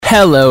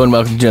Hello and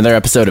welcome to another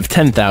episode of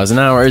 10,000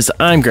 Hours.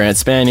 I'm Grant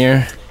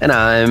Spanier. And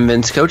I'm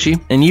Vince Kochi.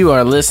 And you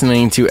are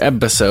listening to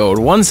episode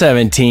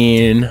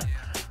 117.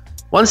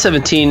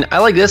 117. I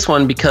like this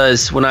one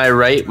because when I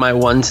write my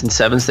ones and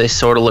sevens, they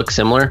sort of look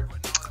similar.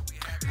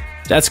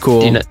 That's cool.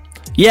 Do you know?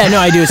 Yeah, no,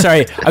 I do.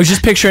 Sorry. I was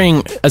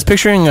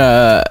picturing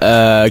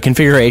a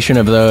configuration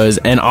of those,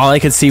 and all I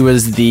could see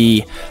was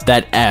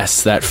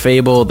that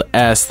fabled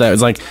S that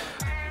was like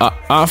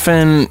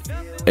often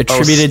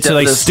attributed to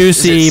like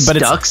Stussy, but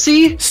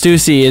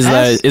Stussy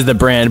is the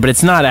brand, but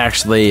it's not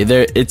actually.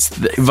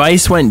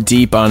 Vice went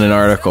deep on an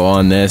article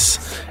on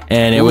this,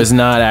 and it was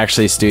not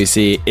actually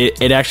Stussy.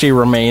 It actually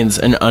remains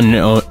an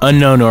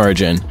unknown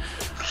origin.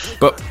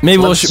 But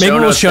maybe we'll show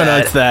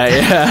notes that.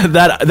 Yeah,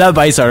 that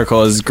Vice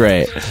article is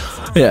great.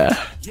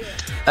 Yeah.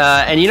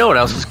 And you know what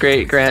else was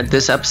great, Grant?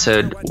 This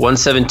episode,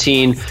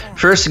 117,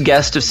 first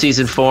guest of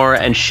season 4,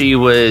 and she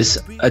was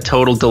a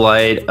total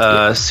delight.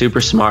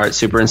 Super smart,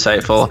 super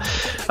insightful.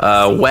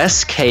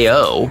 Wes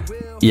KO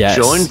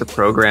joined the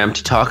program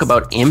to talk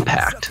about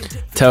Impact.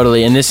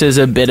 Totally, and this is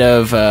a bit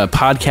of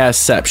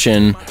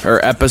podcastception or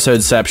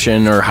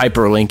episodeception or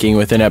hyperlinking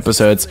within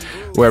episodes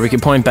where we can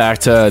point back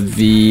to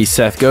the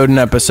Seth Godin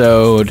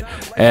episode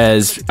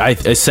as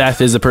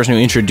Seth is the person who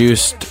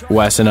introduced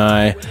Wes and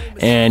I,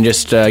 and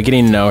just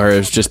getting to know her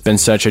has just been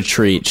such a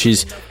treat.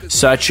 She's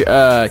such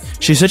a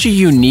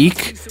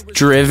unique,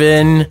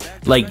 driven,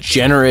 like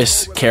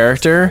generous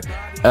character.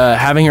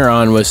 Having her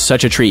on was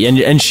such a treat,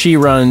 and she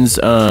runs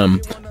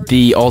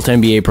the Alt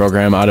MBA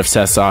program out of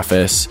Seth's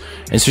office,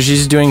 and so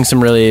she's doing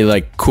some really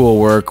like cool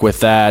work with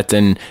that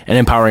and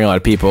empowering a lot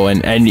of people,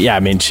 and yeah, I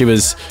mean she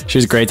was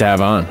great to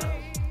have on.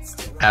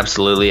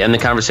 Absolutely, and the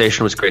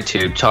conversation was great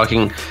too,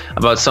 talking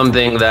about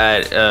something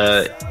that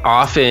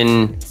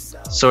often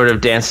sort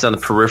of dances on the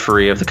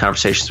periphery of the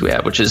conversations we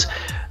have, which is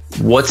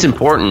what's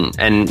important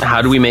and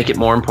how do we make it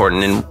more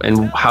important,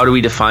 and how do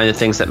we define the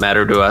things that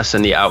matter to us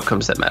and the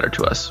outcomes that matter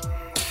to us.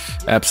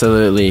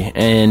 Absolutely.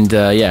 And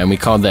and we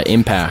called that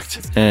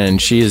Impact,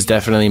 and she is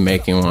definitely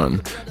making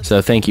one.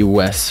 So thank you,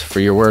 Wes, for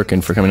your work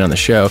and for coming on the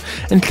show.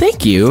 And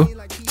thank you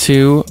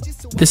to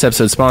this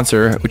episode's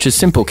sponsor, which is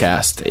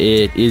Simplecast.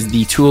 It is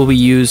the tool we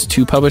use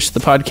to publish the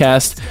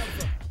podcast.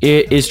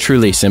 It is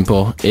truly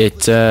simple.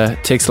 It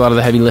takes a lot of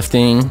the heavy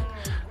lifting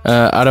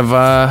out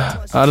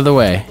of the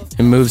way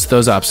and moves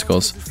those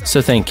obstacles.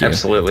 So thank you.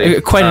 Absolutely.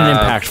 Quite an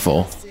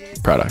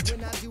impactful product.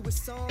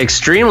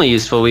 Extremely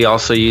useful. We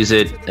also use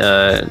it.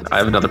 I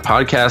have another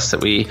podcast that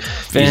we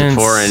use it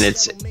for, and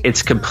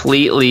it's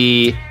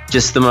completely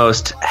just the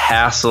most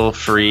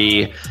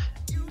hassle-free,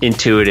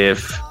 intuitive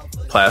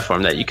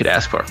platform that you could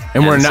ask for.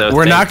 And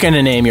we're not going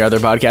to name your other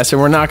podcast,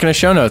 and we're not going to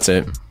show notes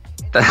it.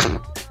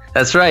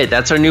 That's right.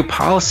 That's our new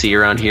policy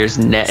around here.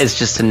 Is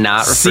just to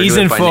not refer Season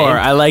to it by 4. name.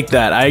 I like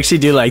that. I actually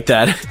do like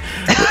that.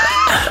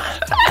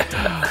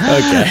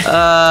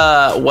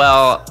 Okay.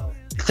 Well,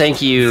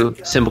 thank you,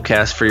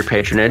 Simplecast, for your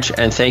patronage,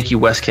 and thank you,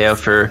 Wes KO,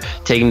 for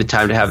taking the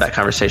time to have that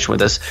conversation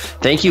with us.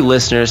 Thank you,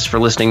 listeners, for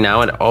listening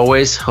now, and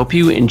always hope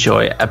you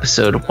enjoy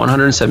episode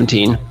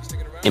 117,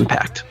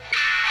 Impact.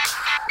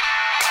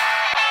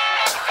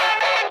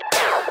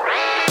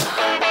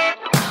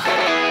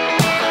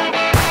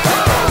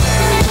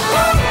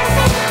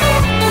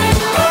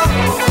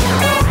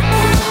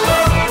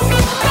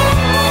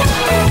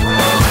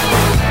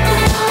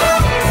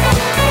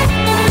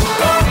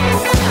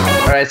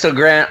 So,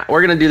 Grant,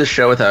 we're going to do the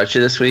show without you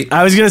this week.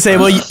 I was going to say,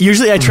 well,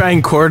 usually I try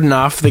and cordon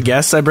off the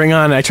guests I bring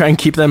on. I try and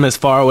keep them as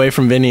far away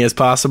from Vinny as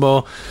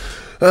possible.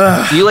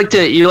 You like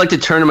to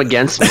turn them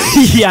against me.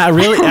 Yeah,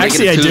 really?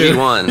 Actually, I do.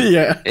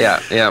 Yeah.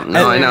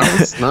 No, I know.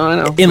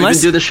 We've been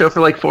doing the show for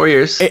like 4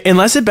 years.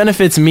 Unless it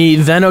benefits me,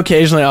 then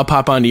occasionally I'll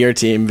pop onto your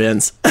team,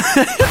 Vince.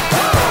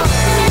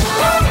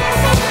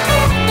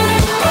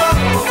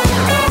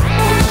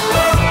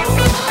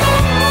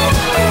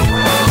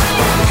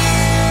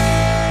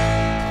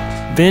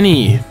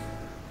 Vinny.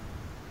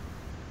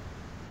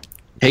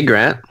 Hey,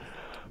 Grant.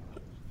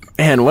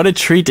 Man, what a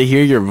treat to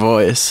hear your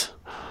voice.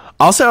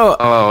 Also,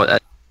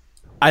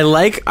 I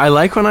like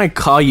when I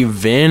call you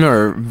Vin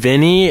or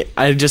Vinny.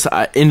 I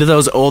into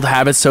those old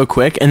habits so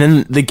quick, and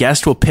then the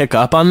guest will pick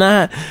up on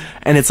that,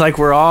 and it's like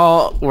we're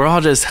all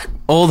just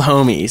old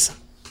homies.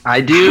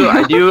 I do.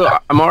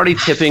 I'm already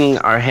tipping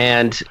our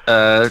hand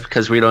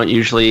because we don't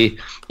usually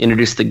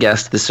introduce the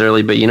guest this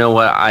early. But you know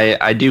what?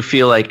 I do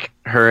feel like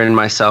her and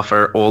myself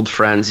are old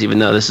friends, even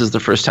though this is the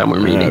first time we're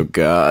meeting. Oh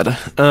God.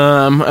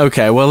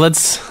 Okay. Well,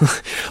 let's.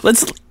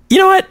 You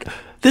know what?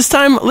 This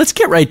time, let's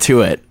get right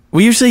to it.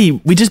 We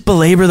just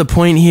belabor the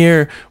point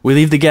here. We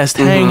leave the guest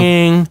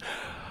hanging.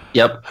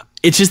 Yep.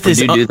 It's just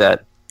this. We do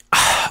that.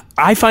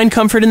 I find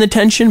comfort in the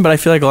tension, but I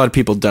feel like a lot of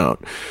people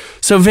don't.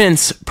 So,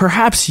 Vince,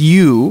 perhaps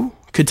you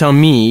could tell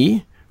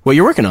me what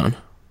you're working on.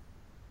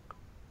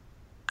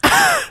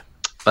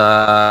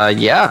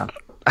 Yeah.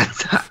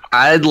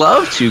 I'd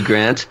love to,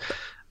 Grant.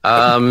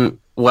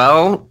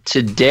 Well,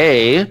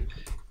 today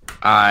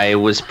I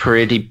was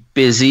pretty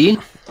busy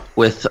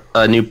with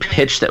a new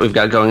pitch that we've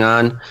got going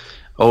on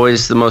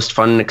always the most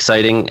fun and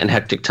exciting and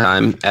hectic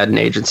time at an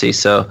agency.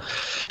 So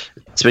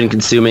it's been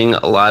consuming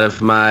a lot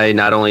of my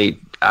not only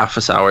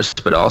office hours,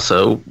 but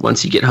also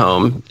once you get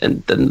home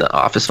and then the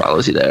office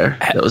follows you there,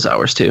 those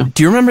hours too.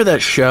 Do you remember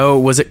that show?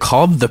 Was it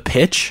called The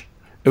Pitch?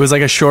 It was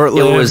like a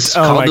short-lived... It was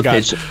called The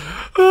Pitch.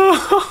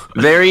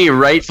 Very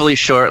rightfully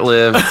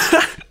short-lived.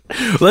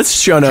 Let's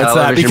show notes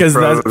that because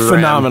that's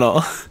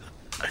phenomenal.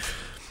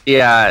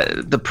 Yeah,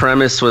 the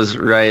premise was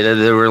right.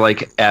 There were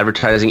like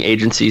advertising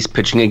agencies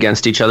pitching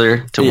against each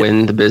other to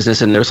win the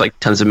business, and there was like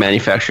tons of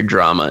manufactured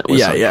drama. It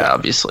was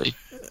obviously.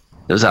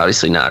 It was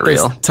obviously not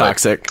real.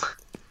 Toxic.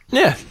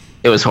 Yeah.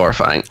 It was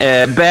horrifying.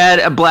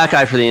 A black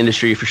eye for the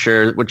industry for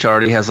sure, which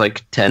already has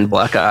like 10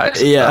 black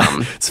eyes. Yeah.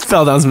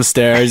 Fell down some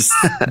stairs,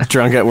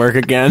 drunk at work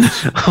again.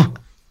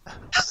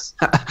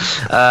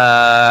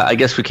 I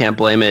guess we can't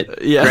blame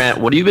it. Yeah. Grant,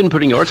 what have you been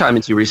putting your time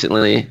into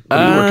recently? What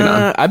are you working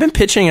on? I've been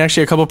pitching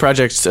actually a couple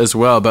projects as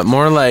well, but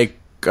more like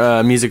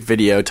music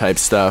video type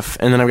stuff.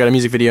 And then I've got a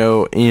music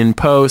video in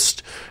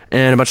post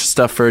and a bunch of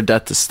stuff for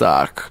Death to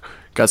Stock.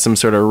 Got some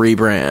sort of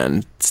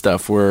rebrand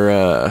stuff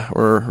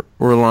we're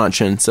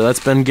launching, so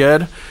that's been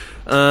good.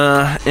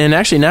 And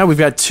actually now we've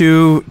got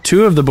two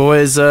of the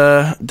boys,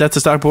 Death to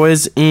Stock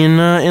boys in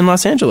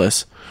Los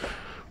Angeles.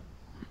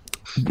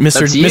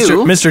 Mr. David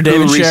who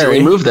Sherry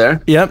recently moved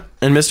there. Yep,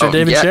 and Mr.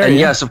 David Sherry. And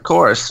yes, of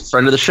course,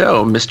 friend of the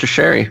show, Mr.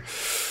 Sherry.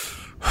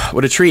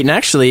 What a treat! And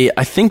actually,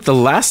 I think the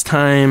last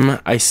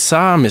time I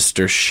saw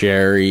Mr.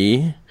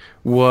 Sherry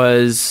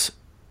was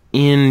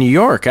in New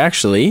York.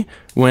 Actually,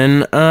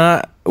 when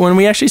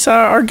we actually saw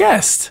our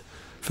guest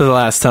for the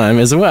last time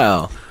as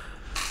well.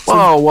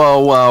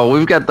 Whoa.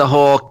 We've got the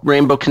whole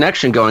rainbow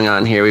connection going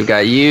on here. We've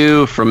got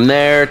you from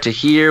there to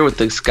here with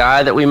this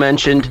guy that we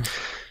mentioned.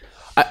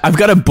 I've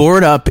got a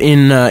board up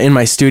in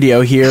my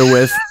studio here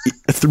with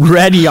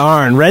red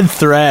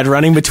thread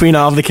running between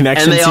all of the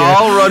connections and they here.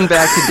 all run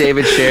back to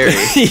David Sherry.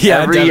 Yeah,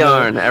 every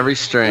yarn, every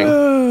string.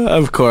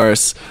 Of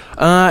course.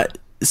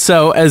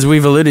 So, as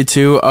we've alluded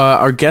to,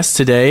 our guest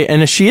today,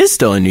 and she is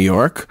still in New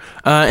York,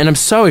 and I'm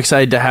so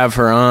excited to have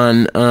her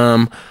on.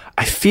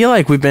 I feel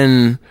like we've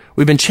been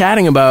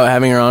chatting about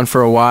having her on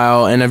for a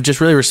while, and I've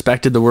just really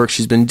respected the work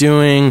she's been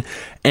doing,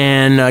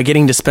 and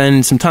getting to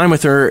spend some time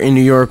with her in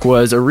New York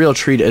was a real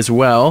treat as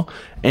well.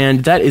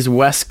 And that is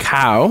Wes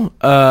Kao.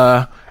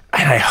 And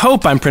I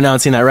hope I'm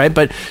pronouncing that right,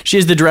 but she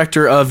is the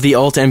director of the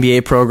Alt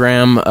MBA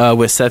program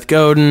with Seth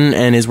Godin,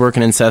 and is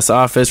working in Seth's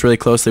office really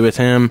closely with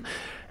him.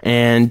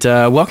 And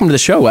welcome to the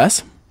show,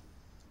 Wes.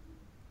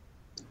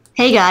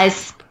 Hey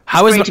guys,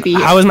 how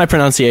is my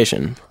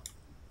pronunciation?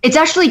 It's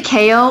actually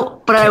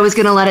KO, but I was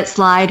gonna let it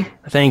slide.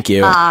 Thank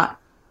you. But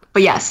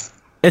yes,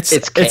 it's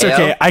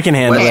okay. I can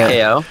handle it.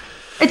 KO.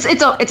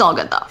 It's all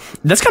good though.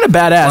 That's kind of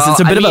badass. Well,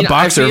 it's a bit of a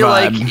boxer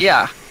vibe. Like,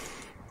 yeah.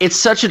 It's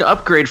such an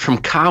upgrade from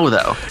cow,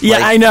 though.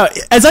 Yeah, I know.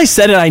 As I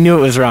said it, I knew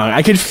it was wrong.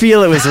 I could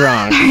feel it was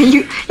wrong.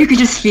 you could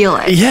just feel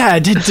it. Yeah,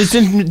 it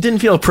didn't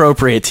feel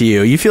appropriate to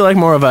you. You feel like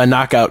more of a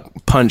knockout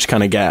punch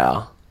kind of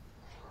gal.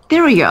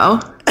 There we go.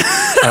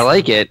 I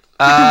like it.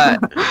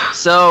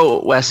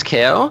 So, Wes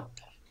Kao,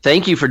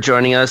 thank you for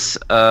joining us.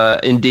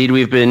 Indeed,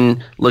 we've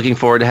been looking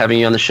forward to having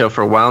you on the show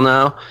for a while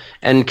now.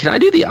 And can I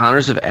do the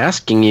honors of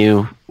asking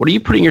you, what are you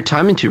putting your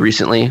time into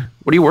recently?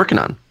 What are you working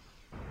on?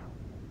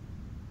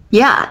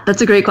 Yeah,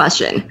 that's a great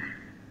question.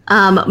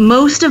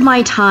 Most of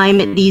my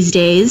time these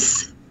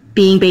days,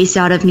 being based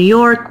out of New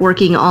York,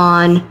 working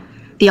on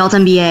the Alt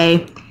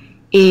MBA,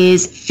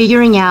 is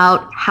figuring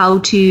out how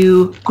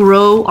to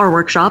grow our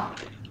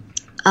workshop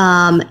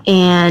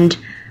and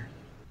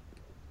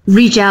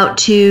reach out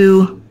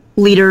to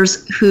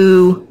leaders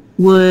who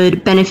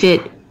would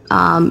benefit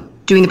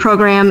doing the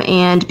program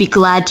and be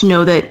glad to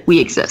know that we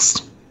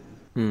exist.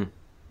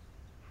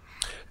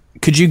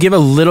 Could you give a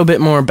little bit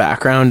more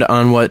background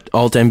on what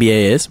Alt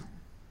MBA is?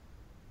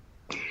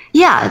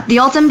 Yeah, the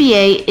Alt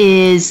MBA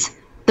is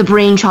the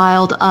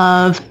brainchild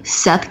of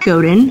Seth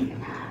Godin,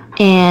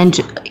 and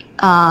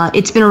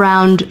it's been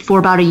around for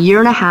about a year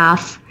and a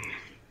half.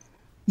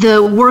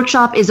 The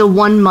workshop is a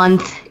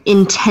 1-month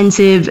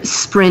intensive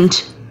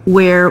sprint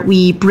where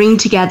we bring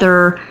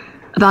together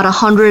about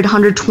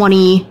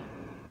 120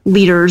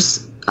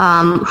 leaders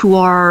who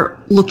are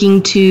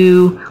looking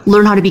to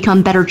learn how to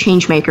become better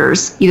change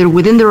makers, either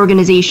within their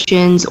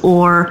organizations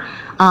or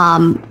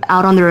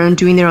out on their own,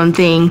 doing their own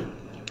thing.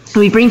 So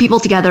we bring people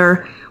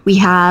together. We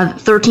have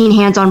 13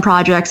 hands-on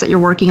projects that you're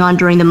working on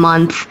during the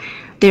month.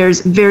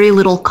 There's very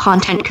little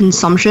content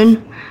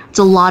consumption. It's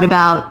a lot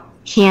about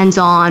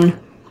hands-on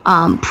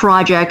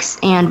projects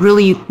and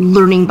really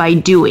learning by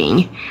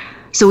doing.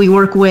 So we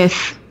work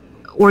with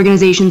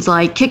organizations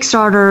like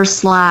Kickstarter,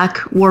 Slack,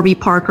 Warby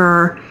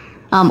Parker,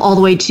 all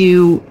the way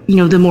to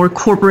the more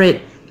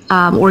corporate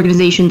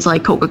organizations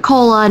like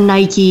Coca-Cola,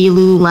 Nike,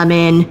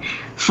 Lululemon,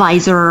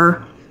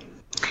 Pfizer,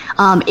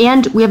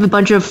 and we have a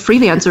bunch of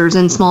freelancers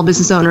and small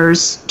business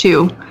owners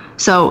too.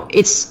 So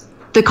it's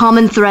the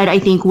common thread, I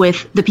think,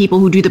 with the people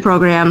who do the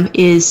program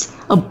is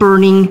a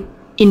burning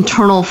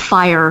internal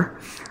fire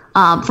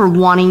for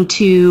wanting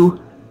to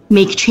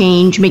make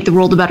change, make the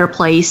world a better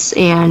place,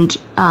 and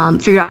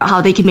figure out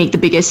how they can make the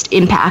biggest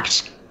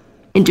impact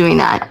in doing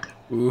that.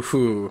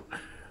 Ooh.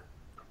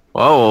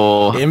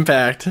 Whoa.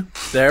 Impact.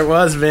 There it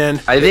was, Vin.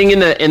 I think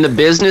in the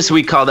business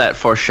we call that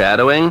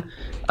foreshadowing.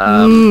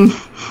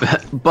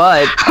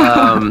 But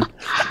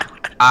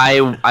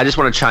I just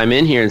want to chime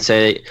in here and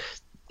say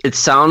it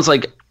sounds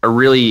like a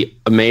really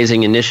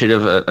amazing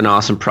initiative, an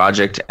awesome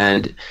project,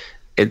 and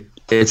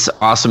it's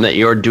awesome that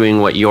you're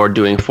doing what you're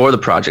doing for the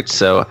project.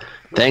 So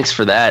thanks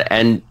for that.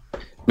 And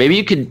maybe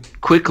you could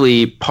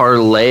quickly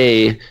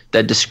parlay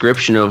that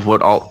description of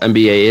what Alt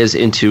MBA is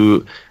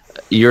into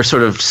your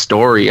sort of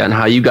story on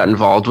how you got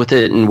involved with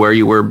it and where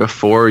you were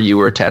before you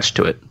were attached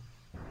to it.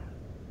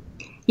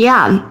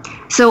 Yeah.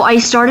 So I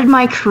started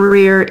my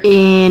career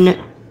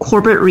in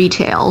corporate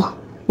retail,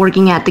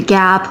 working at The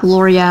Gap,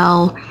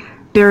 L'Oreal,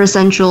 Bare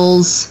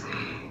Essentials,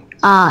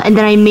 and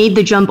then I made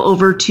the jump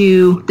over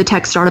to the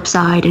tech startup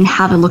side and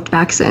haven't looked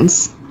back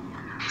since.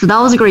 So that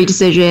was a great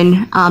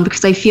decision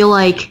because I feel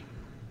like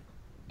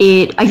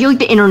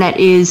the internet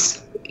is,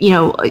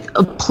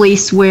 a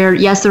place where,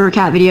 yes, there are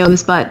cat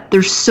videos, but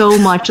there's so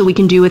much that we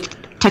can do with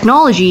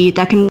technology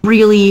that can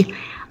really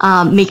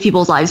make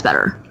people's lives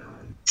better.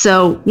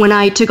 So when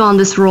I took on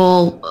this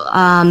role,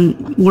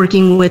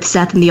 working with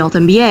Seth in the Alt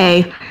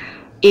MBA,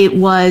 it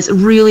was a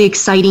really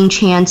exciting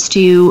chance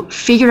to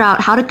figure out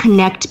how to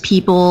connect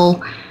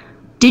people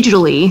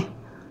digitally,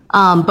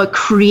 but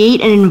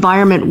create an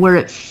environment where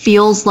it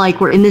feels like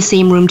we're in the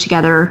same room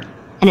together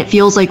and it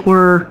feels like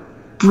we're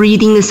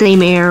breathing the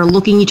same air,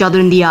 looking each other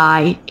in the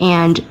eye,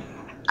 and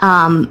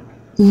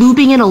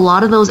looping in a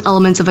lot of those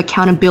elements of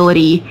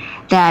accountability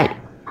that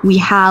we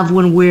have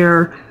when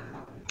we're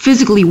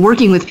physically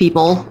working with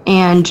people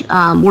and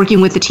working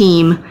with the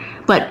team,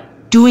 but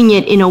doing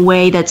it in a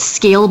way that's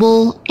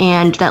scalable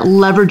and that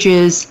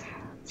leverages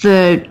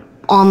the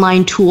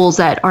online tools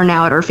that are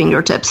now at our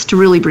fingertips to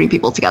really bring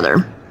people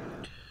together.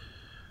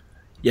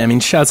 Yeah, I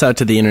mean, shouts out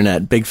to the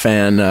internet. Big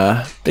fan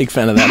of that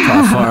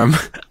platform.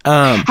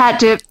 Hat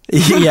tip.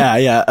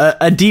 Yeah.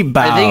 A deep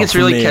bow. I think it's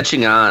really me.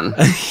 catching on.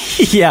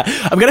 Yeah,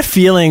 I've got a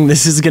feeling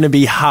this is going to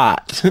be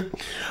hot.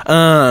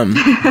 No,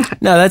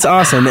 that's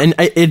awesome, and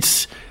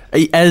it's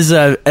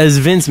as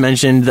Vince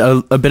mentioned,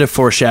 a bit of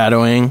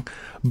foreshadowing.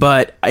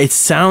 But it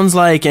sounds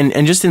like,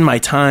 and just in my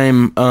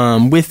time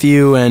with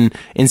you and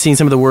seeing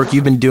some of the work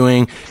you've been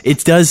doing,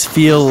 it does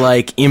feel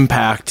like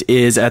impact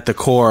is at the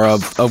core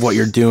of what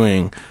you're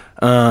doing.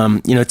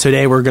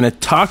 Today we're going to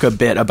talk a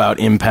bit about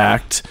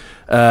impact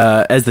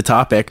as the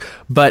topic,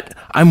 but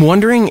I'm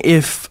wondering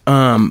if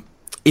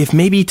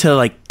maybe to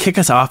like kick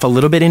us off a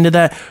little bit into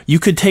that, you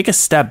could take a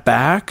step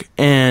back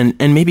and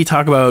maybe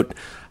talk about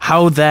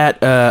how that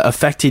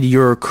affected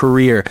your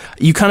career.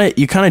 You kind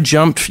of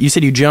jumped. You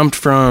said you jumped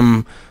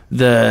from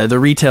the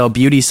retail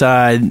beauty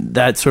side,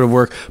 that sort of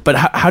work. But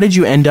how did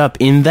you end up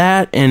in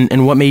that,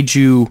 and what made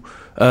you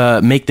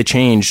make the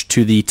change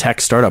to the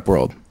tech startup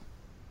world?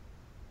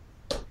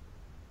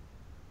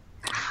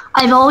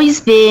 I've always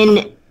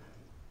been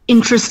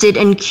interested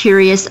and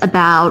curious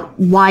about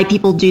why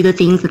people do the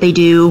things that they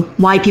do,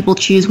 why people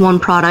choose one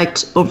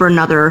product over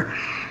another.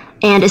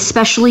 And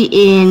especially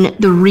in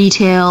the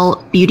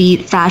retail, beauty,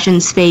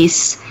 fashion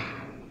space,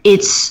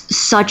 it's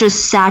such a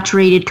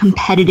saturated,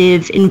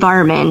 competitive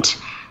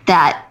environment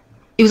that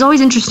it was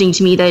always interesting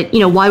to me that,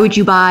 why would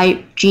you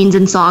buy jeans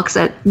and socks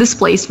at this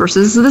place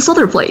versus this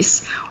other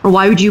place? Or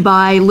why would you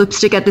buy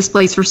lipstick at this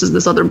place versus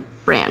this other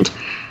brand?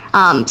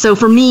 So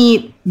for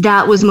me,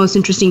 that was the most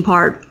interesting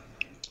part,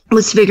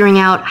 was figuring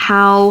out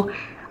how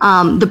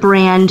the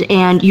brand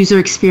and user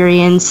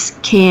experience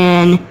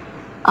can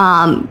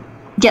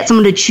get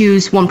someone to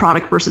choose one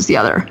product versus the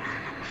other.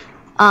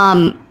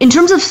 In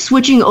terms of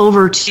switching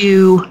over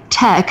to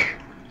tech,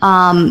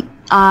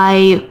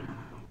 my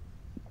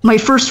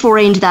first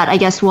foray into that, I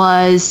guess,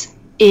 was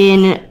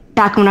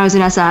back when I was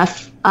in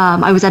SF.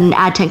 I was at an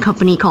ad tech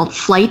company called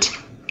Flight.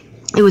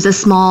 It was a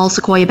small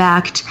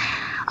Sequoia-backed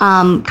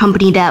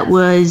company that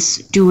was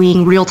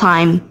doing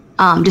real-time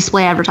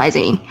display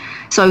advertising.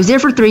 So I was there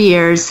for 3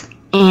 years,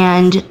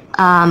 and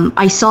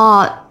I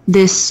saw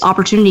this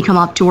opportunity come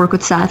up to work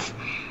with Seth.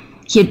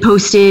 He had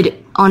posted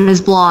on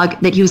his blog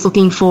that he was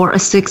looking for a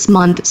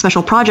 6-month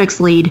special projects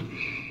lead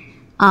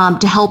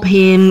to help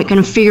him kind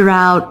of figure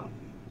out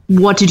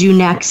what to do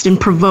next and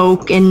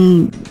provoke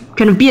and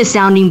kind of be a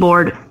sounding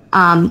board,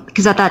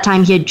 because at that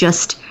time he had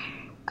just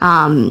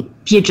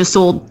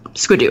sold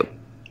Squidoo.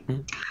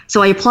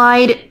 So I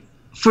applied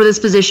for this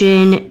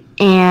position,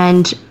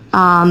 and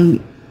I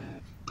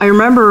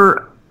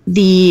remember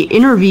the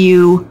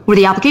interview or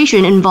the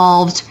application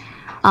involved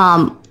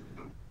a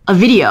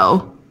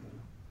video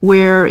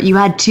where you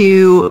had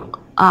to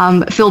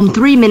film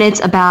 3 minutes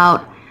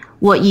about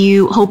what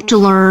you hope to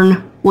learn,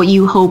 what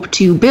you hope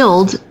to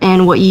build,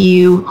 and what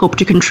you hope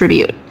to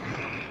contribute.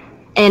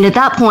 And at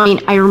that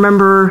point, I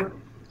remember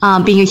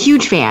being a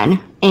huge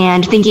fan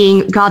and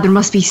thinking, God, there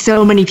must be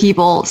so many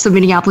people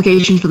submitting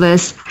applications for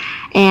this,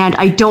 and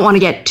I don't want to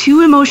get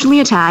too emotionally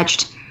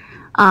attached.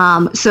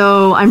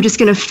 So I'm just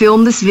going to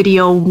film this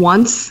video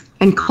once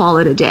and call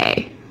it a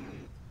day.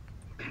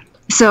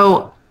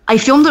 So I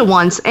filmed it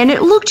once, and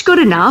it looked good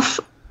enough.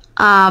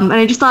 And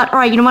I just thought, all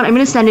right, you know what? I'm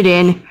going to send it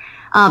in.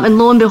 And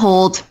lo and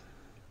behold,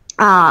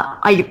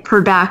 I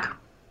heard back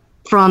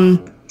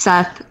from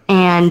Seth,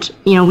 and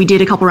we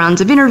did a couple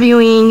rounds of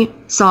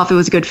interviewing, saw if it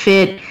was a good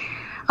fit.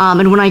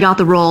 And when I got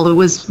the role, it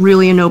was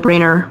really a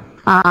no-brainer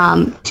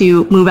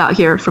to move out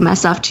here from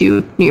SF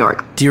to New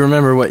York. Do you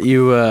remember what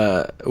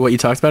you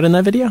talked about in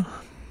that video?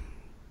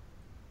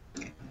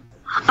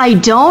 I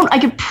don't. I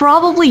could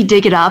probably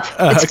dig it up.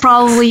 It's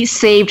probably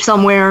saved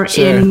somewhere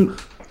in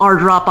our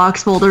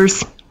Dropbox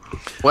folders.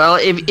 Well,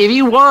 if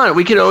you want,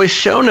 we could always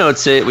show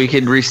notes it. We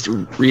could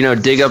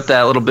dig up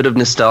that little bit of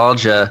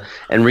nostalgia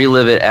and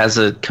relive it as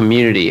a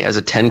community, as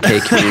a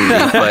 10K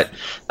community.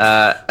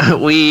 But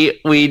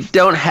we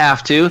don't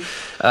have to.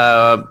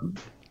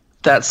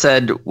 That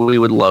said, we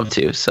would love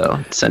to.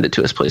 So send it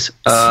to us, please.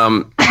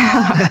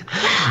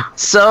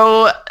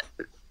 So,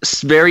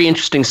 very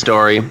interesting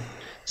story.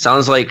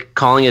 Sounds like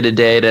calling it a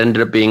day. It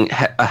ended up being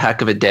a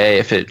heck of a day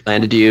if it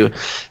landed you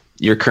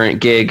your current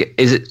gig.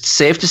 Is it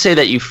safe to say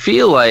that you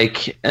feel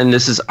like, and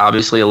this is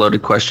obviously a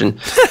loaded question,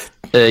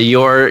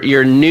 your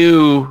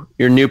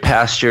new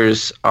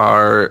pastures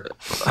are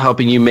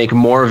helping you make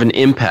more of an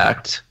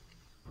impact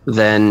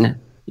than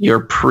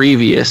your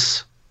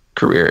previous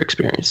career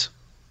experience?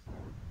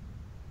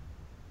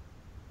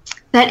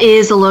 That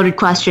is a loaded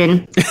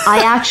question.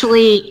 I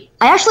actually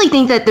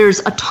think that there's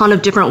a ton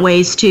of different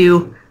ways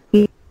to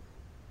make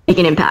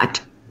an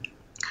impact.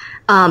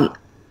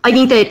 I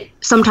think that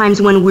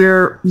sometimes when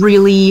we're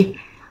really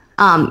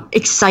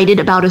excited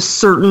about a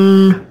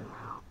certain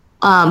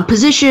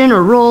position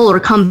or role or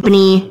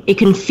company, it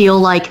can feel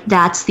like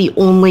that's the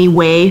only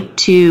way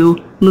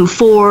to move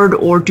forward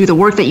or do the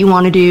work that you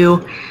want to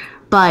do.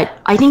 But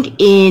I think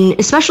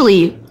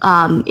especially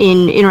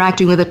in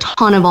interacting with a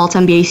ton of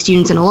Alt-MBA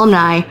students and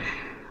alumni,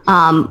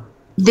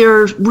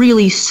 there's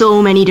really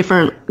so many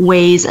different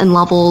ways and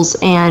levels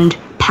and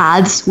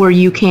paths where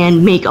you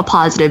can make a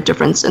positive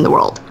difference in the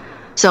world.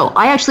 So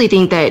I actually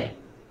think that,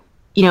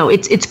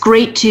 it's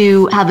great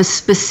to have a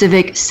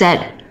specific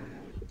set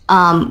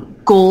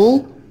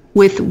goal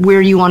with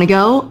where you want to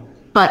go.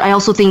 But I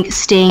also think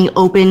staying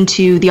open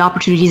to the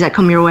opportunities that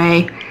come your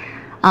way,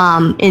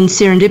 in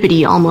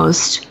serendipity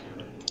almost,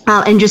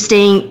 and just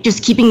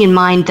keeping in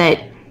mind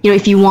that,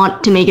 if you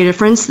want to make a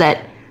difference,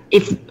 that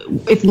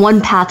if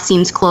one path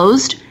seems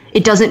closed,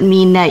 it doesn't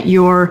mean that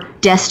you're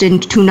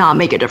destined to not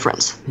make a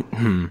difference.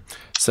 Mm-hmm.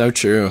 So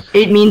true.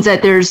 It means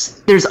that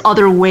there's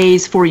other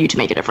ways for you to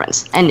make a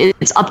difference, and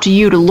it's up to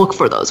you to look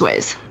for those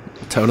ways.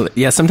 Totally.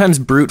 Yeah, sometimes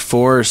brute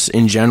force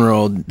in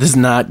general does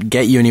not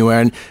get you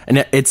anywhere.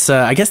 And it's,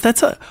 I guess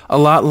that's a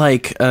lot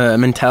like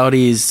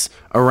mentalities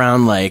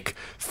around like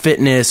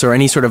fitness or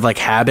any sort of like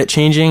habit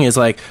changing is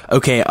like,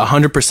 okay,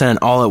 100%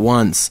 all at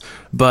once.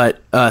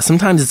 But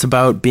sometimes it's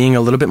about being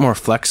a little bit more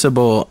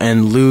flexible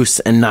and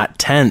loose and not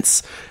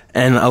tense,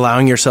 and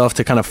allowing yourself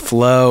to kind of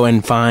flow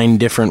and find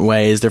different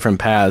ways, different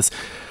paths.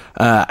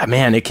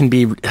 Man, it can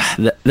be,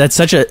 that's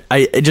such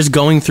just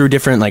going through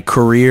different like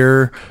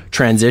career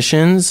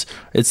transitions.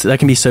 That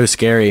can be so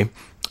scary.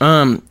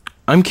 I'm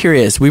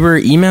curious, we were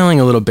emailing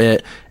a little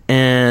bit,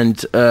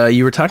 and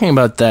you were talking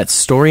about that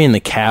story in the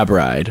cab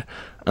ride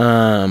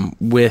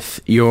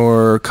with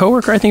your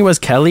coworker, I think it was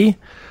Kelly.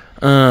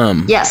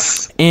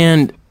 Yes.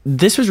 And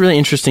this was really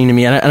interesting to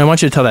me, and I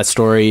want you to tell that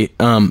story.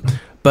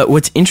 But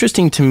what's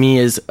interesting to me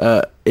is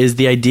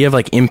the idea of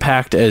like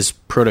impact as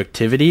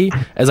productivity,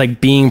 as like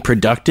being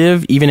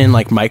productive, even in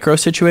like micro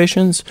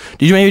situations.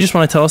 Did you maybe just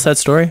want to tell us that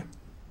story?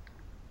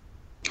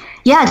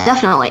 Yeah,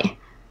 definitely.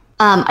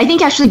 I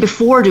think actually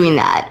before doing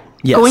that,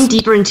 yes, going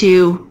deeper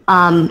into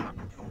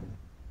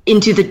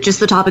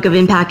the topic of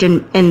impact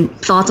and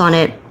thoughts on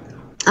it,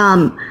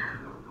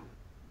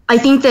 I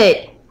think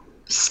that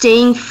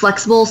staying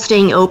flexible,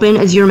 staying open,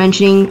 as you're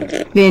mentioning,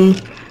 Vin,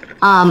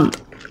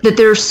 that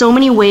there are so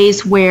many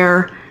ways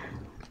where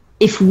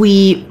if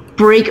we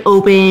break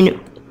open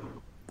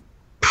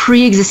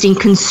pre-existing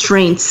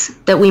constraints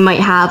that we might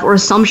have or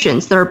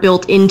assumptions that are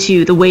built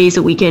into the ways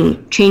that we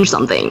can change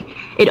something,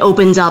 it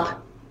opens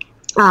up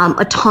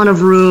a ton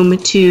of room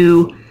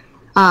to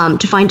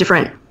find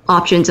different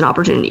options and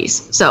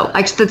opportunities. So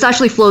that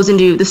actually flows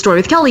into the story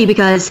with Kelly,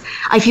 because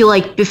I feel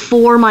like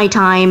before my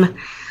time,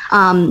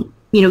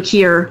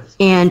 here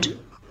and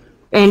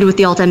with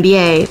the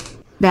Alt-MBA,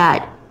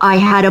 that I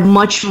had a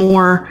much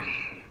more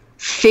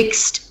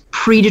fixed,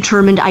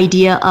 predetermined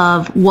idea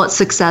of what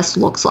success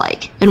looks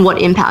like and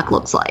what impact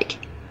looks like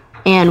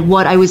and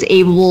what I was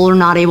able or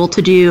not able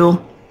to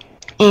do.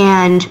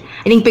 And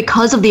I think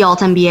because of the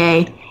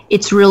Alt-MBA,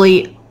 it's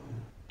really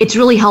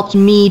helped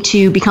me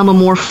to become a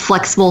more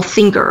flexible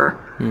thinker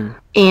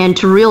and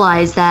to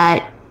realize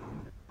that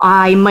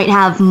I might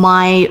have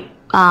my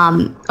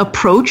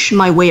approach,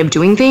 my way of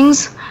doing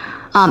things,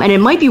 and it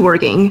might be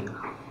working,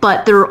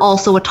 but there are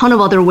also a ton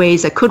of other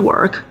ways that could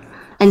work.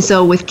 And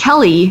so with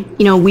Kelly,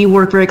 we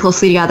work very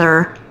closely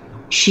together.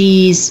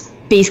 She's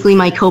basically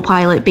my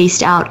co-pilot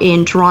based out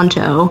in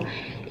Toronto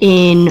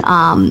in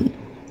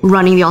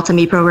running the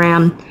Alt-MBA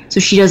program. So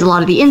she does a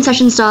lot of the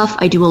in-session stuff.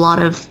 I do a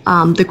lot of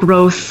the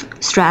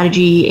growth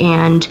strategy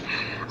and,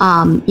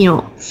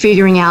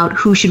 figuring out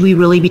who should we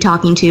really be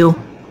talking to.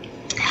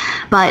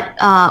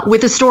 But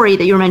with the story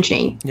that you were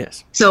mentioning.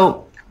 Yes.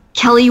 So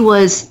Kelly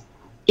was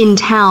in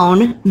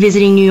town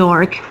visiting New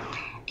York,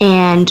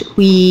 and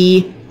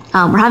we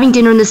were having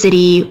dinner in the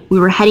city. We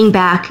were heading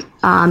back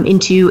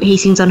into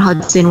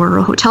Hastings-on-Hudson, where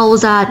her hotel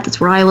was at. That's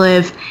where I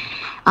live.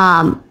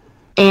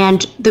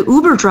 And the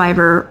Uber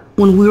driver,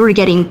 when we were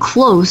getting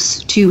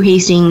close to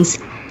Hastings,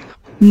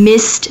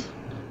 missed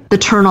the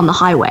turn on the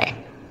highway.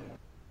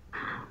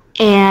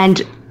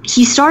 And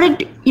he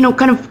started,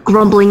 kind of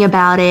grumbling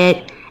about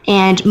it.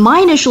 And my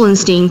initial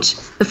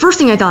instinct, the first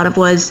thing I thought of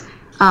was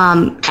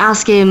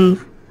ask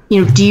him,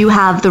 do you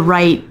have the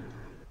right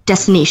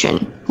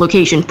destination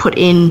location put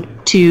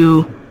into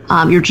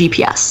your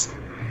GPS?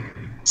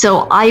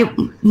 So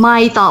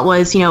my thought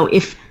was,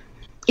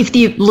 if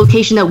the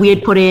location that we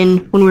had put in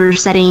when we were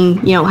setting,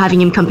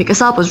 having him come pick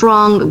us up was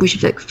wrong, we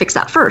should fix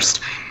that first.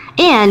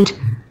 And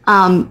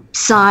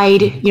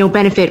side,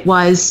 benefit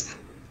was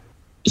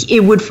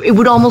it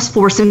would almost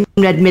force him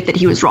to admit that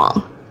he was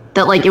wrong,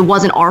 that it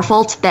wasn't our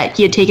fault that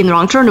he had taken the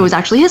wrong turn. It was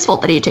actually his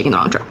fault that he had taken the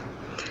wrong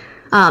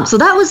turn. So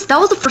that was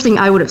the first thing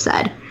I would have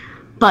said.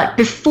 But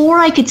before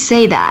I could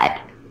say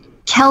that,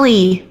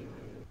 Kelly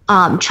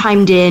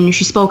chimed in.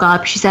 She spoke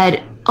up. She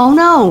said, "Oh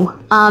no,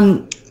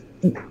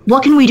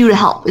 what can we do to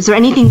help? Is there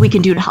anything we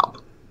can do to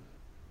help?"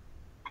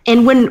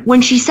 And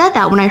when she said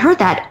that, when I heard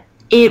that,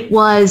 it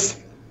was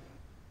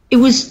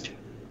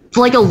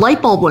like a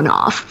light bulb went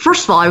off.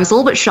 First of all, I was a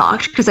little bit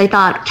shocked because I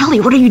thought, Kelly,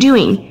 what are you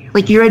doing?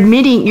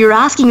 You're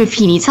asking if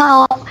he needs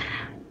help.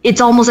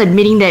 It's almost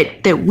admitting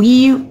that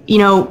we,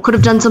 could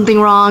have done something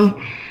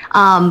wrong.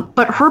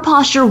 But her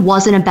posture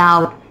wasn't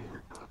about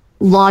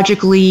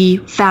logically,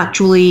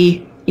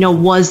 factually,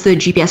 was the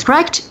GPS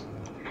correct?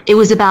 It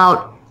was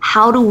about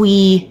how do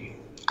we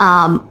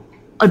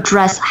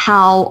address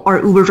how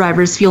our Uber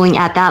driver is feeling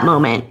at that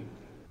moment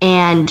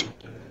and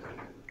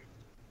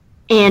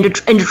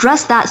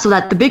address that so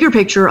that the bigger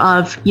picture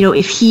of,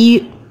 if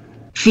he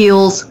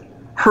feels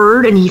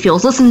heard and he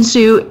feels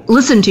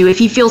listened to, if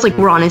he feels like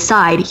we're on his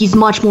side, he's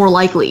much more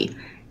likely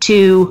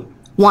to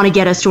want to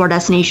get us to our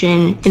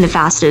destination in the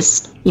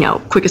fastest,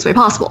 quickest way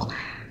possible.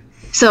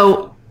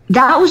 So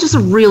that was just a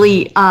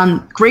really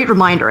great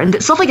reminder.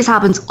 And stuff like this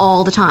happens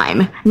all the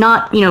time,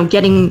 not,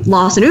 getting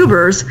lost in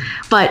Ubers,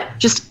 but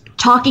just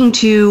talking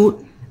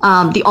to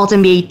the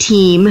AltMBA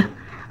team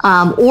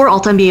or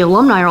AltMBA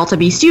alumni or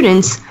AltMBA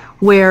students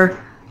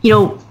where,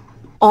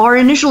 our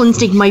initial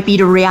instinct might be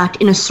to react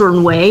in a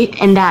certain way,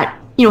 and that,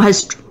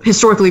 has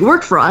historically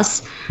worked for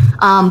us.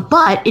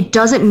 But it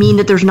doesn't mean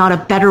that there's not a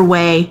better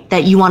way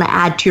that you want to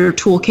add to your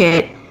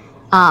toolkit,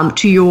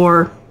 to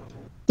your,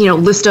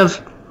 list of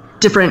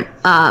different,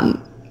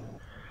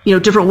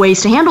 different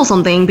ways to handle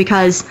something.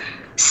 Because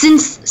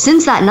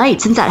since that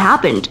night, since that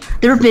happened,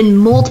 there have been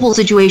multiple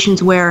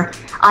situations where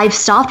I've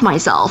stopped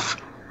myself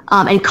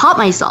and caught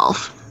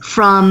myself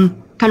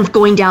from kind of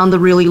going down the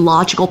really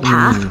logical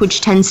path,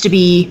 which tends to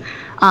be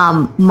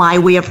my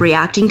way of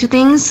reacting to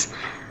things,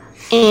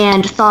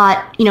 and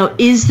thought,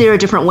 is there a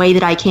different way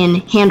that I can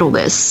handle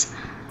this?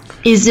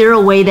 Is there a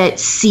way that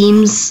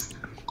seems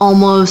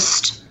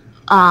almost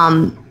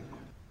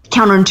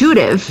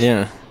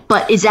counterintuitive,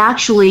 but is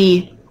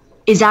actually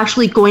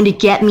going to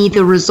get me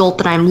the result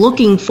that I'm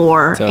looking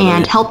for, totally,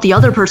 and help the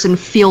other person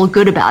feel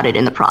good about it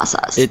in the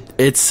process?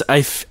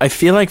 I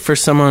feel like for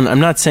someone, I'm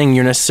not saying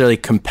you're necessarily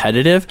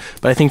competitive,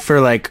 but I think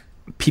for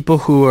people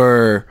who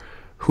are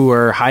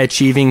high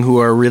achieving, who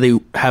are really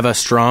have a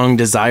strong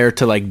desire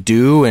to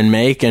do and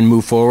make and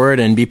move forward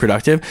and be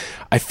productive,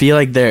 I feel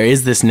like there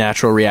is this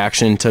natural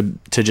reaction to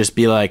just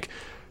be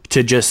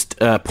to just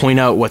point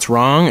out what's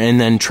wrong and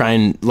then try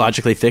and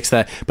logically fix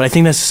that. But I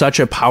think that's such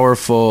a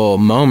powerful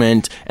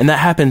moment, and that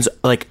happens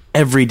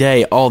every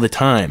day, all the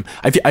time.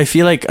 I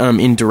feel like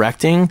in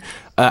directing,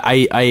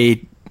 I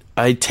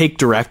take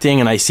directing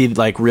and I see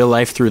real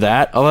life through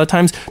that a lot of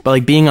times.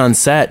 But being on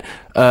set,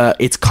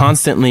 it's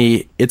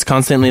constantly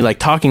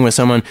talking with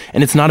someone,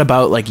 and it's not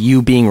about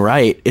you being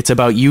right. It's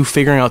about you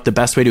figuring out the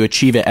best way to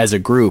achieve it as a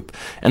group.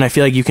 And I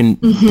feel like you can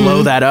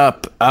blow that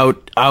up,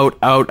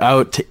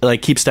 out,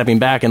 keep stepping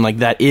back. And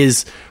that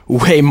is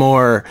way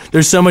more,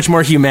 there's so much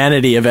more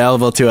humanity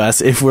available to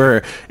us if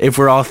we're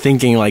all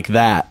thinking like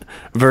that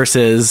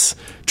versus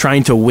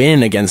trying to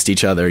win against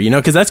each other,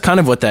 because that's kind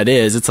of what that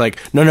is. It's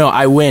no,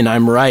 I win.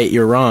 I'm right.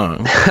 You're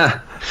wrong.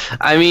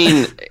 I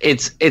mean,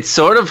 it's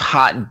sort of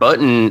hot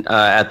button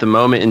at the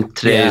moment in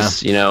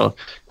today's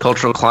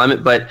cultural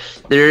climate, but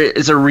there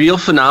is a real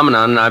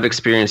phenomenon, and I've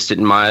experienced it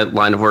in my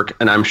line of work,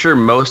 and I'm sure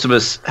most of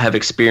us have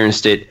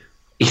experienced it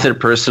either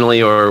personally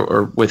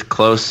or with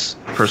close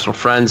personal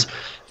friends,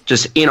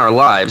 just in our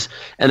lives,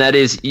 and that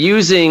is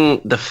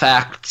using the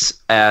facts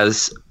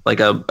as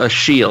a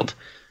shield.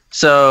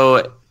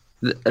 So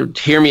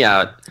hear me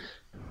out.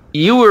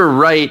 You were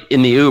right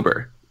in the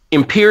Uber.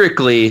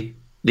 Empirically,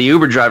 the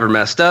Uber driver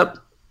messed up,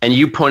 and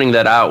you pointing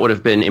that out would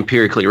have been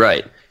empirically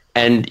right.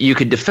 And you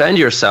could defend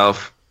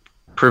yourself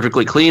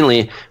perfectly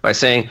cleanly by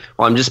saying,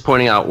 well, I'm just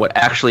pointing out what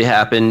actually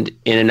happened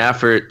in an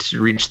effort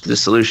to reach the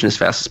solution as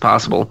fast as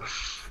possible.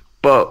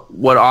 But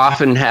what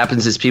often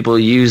happens is people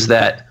use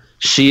that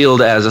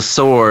shield as a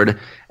sword,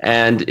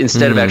 and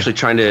instead of actually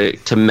trying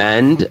to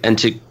mend and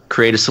to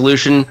create a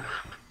solution,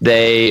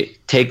 they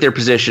take their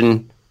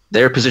position.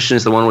 Their position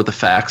is the one with the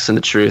facts and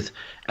the truth,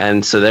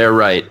 and so they're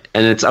right.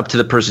 And it's up to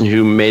the person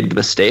who made the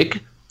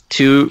mistake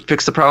to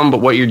fix the problem.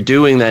 But what you're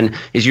doing then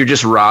is you're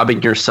just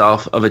robbing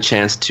yourself of a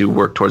chance to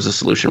work towards a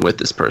solution with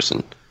this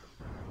person.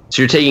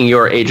 So you're taking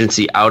your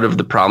agency out of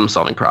the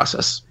problem-solving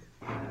process.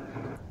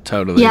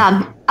 Totally.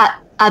 Yeah,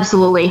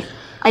 absolutely.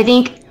 I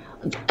think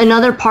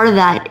another part of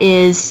that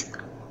is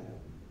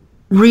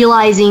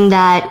realizing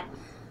that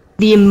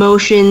the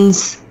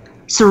emotions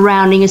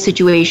surrounding a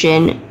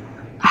situation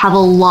have a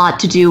lot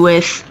to do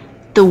with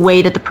the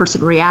way that the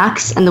person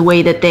reacts and the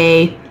way that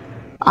they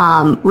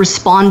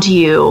respond to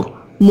you,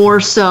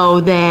 more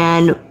so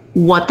than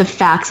what the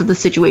facts of the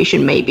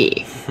situation may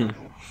be.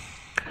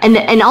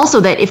 And also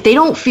that if they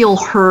don't feel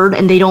heard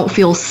and they don't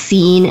feel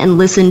seen and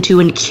listened to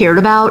and cared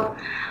about,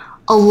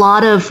 a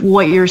lot of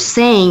what you're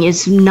saying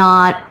is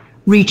not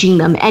reaching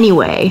them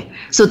anyway.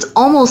 So it's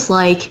almost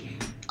like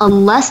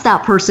unless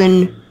that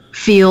person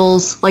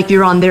feels like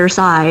you're on their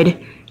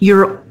side,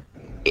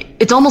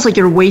 it's almost like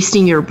you're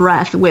wasting your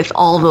breath with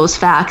all of those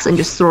facts and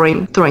just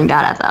throwing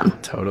that at them.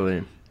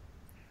 Totally.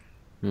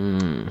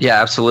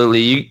 Yeah,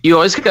 absolutely. You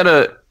always got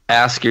to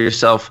ask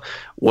yourself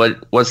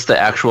what's the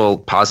actual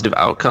positive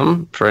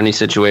outcome for any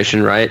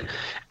situation, right?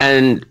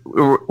 And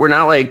we're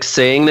not like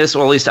saying this,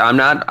 well, at least I'm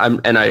not.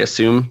 And I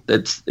assume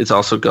that it's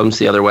also comes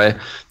the other way,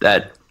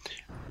 that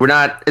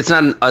it's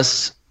not an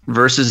us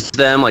versus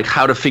them, like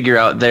how to figure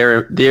out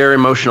their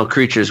emotional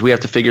creatures. We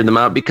have to figure them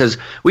out because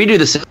we do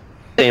the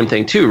same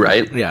thing too,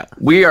 right? Yeah.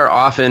 We are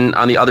often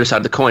on the other side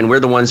of the coin. We're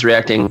the ones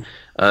reacting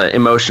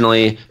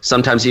emotionally,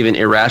 sometimes even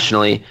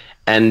irrationally.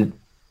 And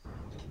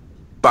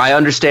by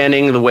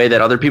understanding the way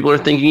that other people are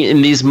thinking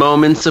in these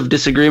moments of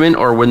disagreement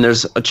or when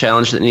there's a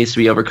challenge that needs to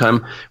be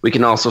overcome, we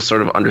can also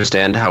sort of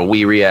understand how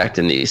we react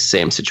in these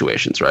same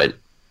situations, right?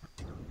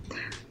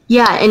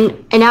 Yeah,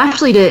 and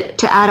actually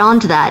to add on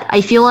to that,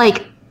 I feel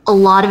like a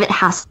lot of it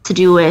has to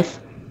do with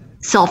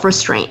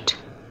self-restraint.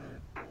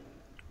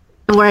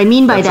 And what I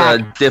mean by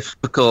that's a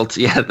difficult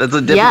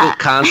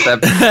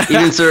concept,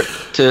 even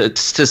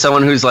to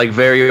someone who's like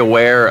very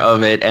aware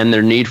of it and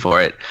their need for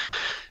it.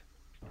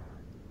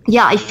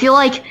 Yeah, I feel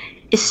like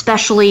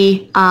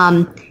especially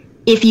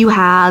if you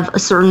have a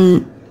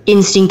certain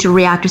instinct to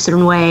react a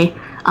certain way,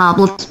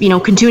 let's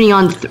continue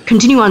on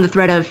the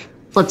thread of,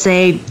 let's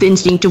say, the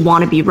instinct to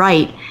want to be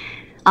right.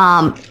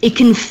 It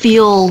can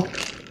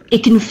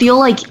feel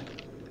like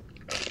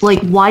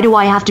why do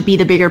I have to be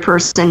the bigger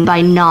person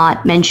by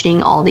not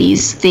mentioning all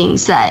these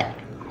things that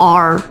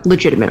are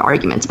legitimate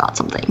arguments about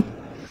something?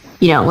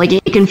 Like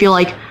it can feel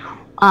like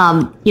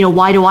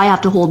why do I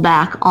have to hold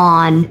back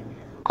on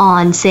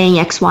saying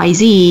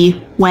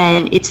XYZ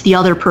when it's the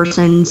other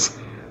person's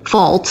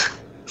fault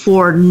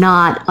for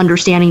not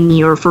understanding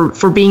me or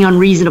for being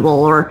unreasonable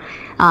or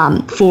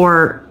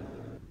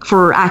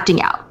for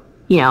acting out,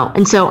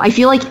 And so I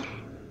feel like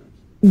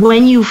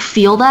when you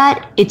feel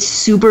that, it's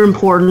super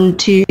important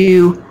to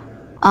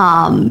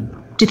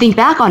think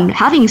back on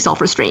having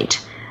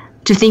self-restraint,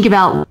 to think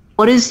about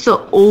what is the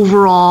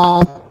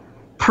overall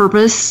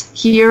purpose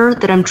here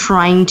that I'm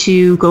trying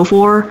to go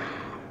for,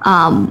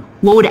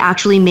 what would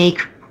actually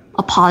make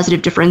a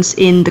positive difference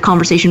in the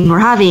conversation we're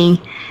having,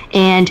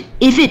 and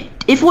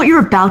if what you're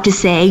about to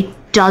say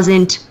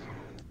doesn't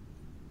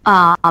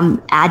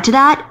add to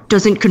that,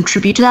 doesn't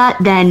contribute to that,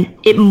 then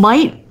it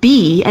might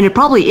be, and it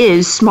probably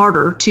is,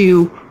 smarter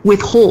to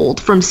withhold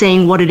from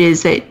saying what it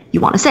is that you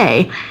want to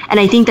say. And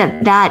I think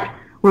that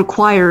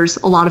requires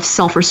a lot of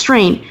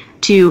self-restraint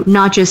to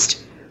not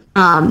just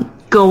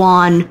go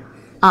on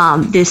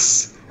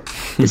this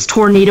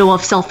tornado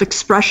of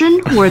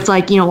self-expression where it's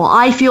like, well,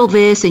 I feel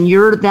this and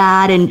you're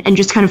that, and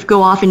just kind of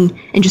go off and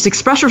just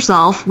express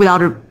yourself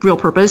without a real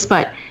purpose,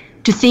 but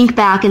to think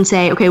back and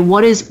say, okay,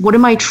 what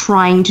am I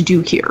trying to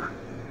do here?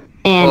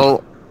 And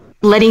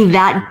letting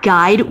that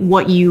guide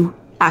what you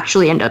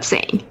actually end up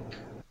saying.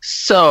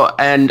 So,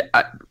 and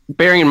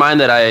bearing in mind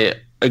that I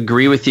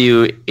agree with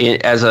you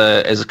as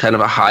a kind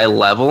of a high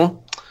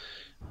level,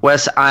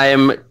 Wes,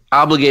 I'm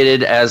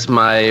obligated as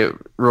my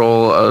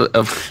role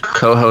of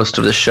co-host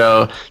of the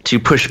show to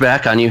push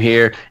back on you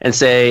here and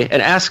say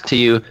and ask to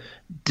you,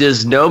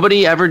 does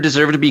nobody ever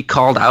deserve to be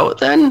called out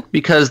then?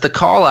 Because the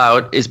call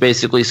out is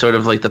basically sort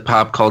of like the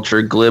pop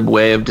culture glib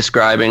way of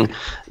describing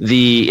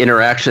the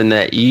interaction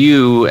that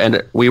you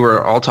and we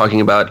were all talking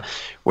about,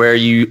 where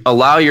you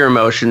allow your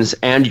emotions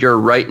and your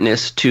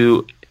rightness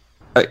to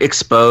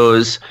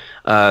expose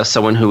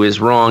someone who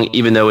is wrong,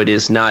 even though it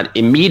is not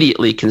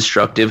immediately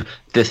constructive,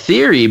 the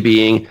theory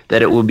being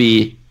that it will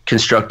be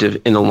constructive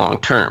in the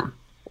long term.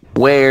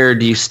 Where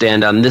do you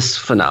stand on this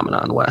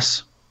phenomenon,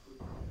 Wes?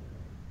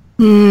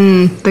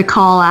 The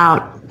call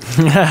out.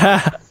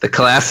 The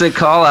classic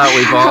call out.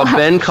 We've all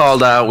been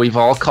called out. We've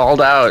all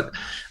called out.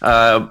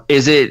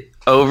 Is it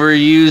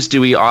overused?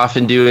 Do we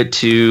often do it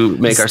to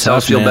make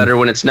ourselves feel better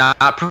when it's not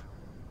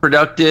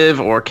productive,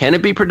 or can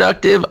it be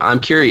productive? I'm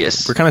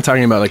curious. We're kind of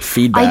talking about like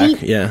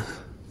feedback.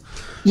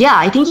 Yeah,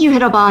 I think you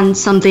hit up on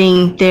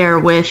something there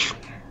with,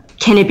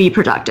 can it be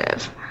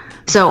productive?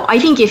 So I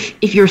think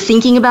if you're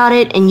thinking about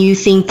it and you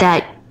think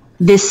that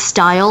this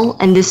style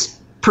and this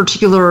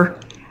particular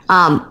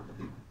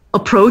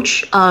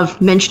approach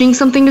of mentioning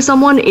something to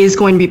someone is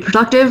going to be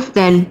productive,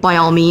 then by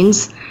all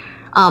means.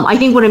 I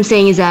think what I'm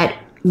saying is that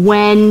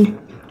when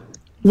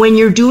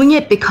you're doing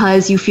it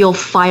because you feel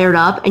fired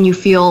up and you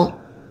feel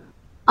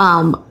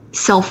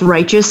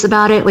self-righteous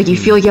about it, like you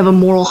feel like you have a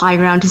moral high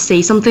ground to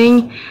say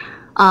something,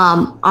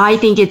 I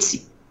think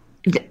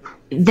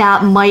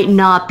that might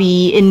not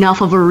be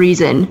enough of a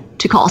reason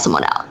to call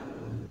someone out.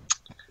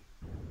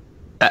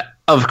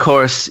 Of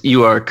course,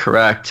 you are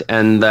correct,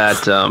 and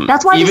that's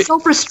why the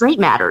self-restraint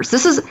matters.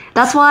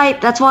 That's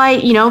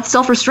why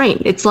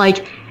self-restraint. It's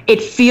like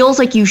it feels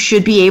like you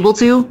should be able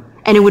to,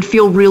 and it would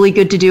feel really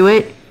good to do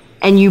it,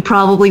 and you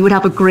probably would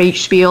have a great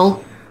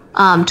spiel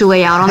to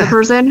lay out on the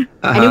person,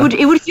 and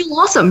it would feel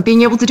awesome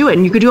being able to do it,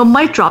 and you could do a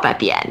mic drop at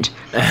the end.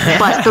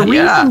 But the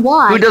reason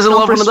why who doesn't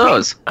love one of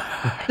those?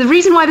 The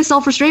reason why the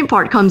self-restraint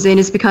part comes in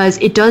is because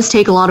it does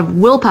take a lot of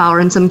willpower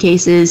in some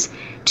cases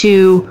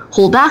to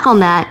hold back on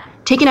that.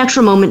 Take an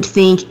extra moment to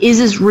think, is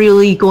this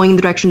really going in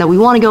the direction that we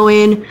want to go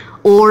in,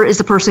 or is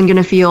the person going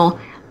to feel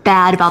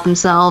bad about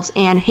themselves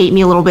and hate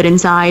me a little bit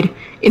inside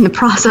in the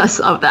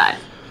process of that?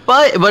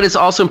 But it's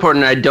also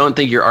important, and I don't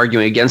think you're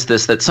arguing against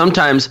this, that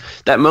sometimes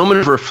that moment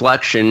of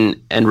reflection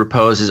and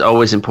repose is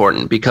always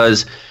important,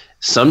 because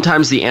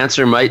sometimes the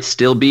answer might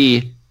still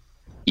be,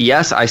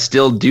 yes, I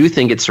still do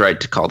think it's right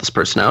to call this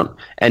person out,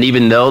 and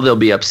even though they'll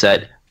be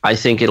upset, I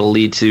think it'll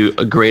lead to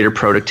a greater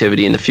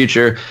productivity in the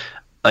future.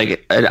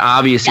 Like an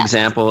obvious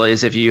example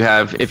is if you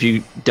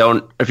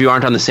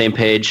aren't on the same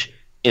page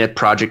in a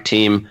project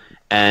team,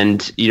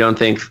 and you don't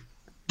think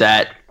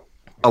that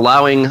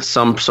allowing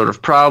some sort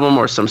of problem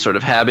or some sort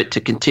of habit to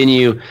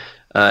continue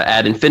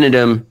ad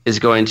infinitum is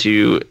going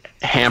to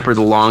hamper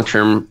the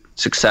long-term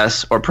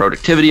success or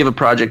productivity of a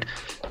project.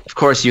 Of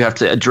course, you have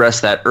to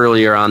address that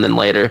earlier on than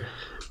later.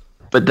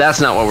 But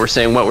that's not what we're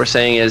saying. What we're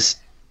saying is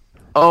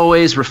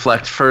always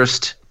reflect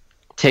first,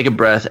 take a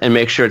breath, and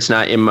make sure it's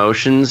not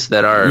emotions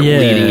that are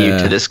leading you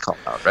to this call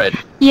out, right?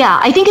 Yeah,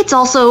 I think it's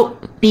also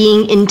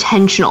being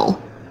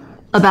intentional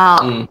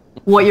about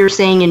what you're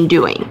saying and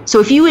doing.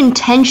 So if you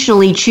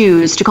intentionally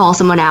choose to call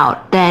someone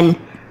out, then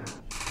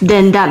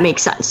that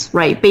makes sense,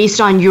 right? Based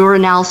on your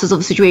analysis of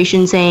the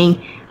situation saying,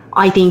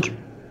 I think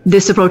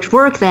this approach would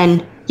work,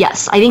 then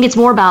yes. I think it's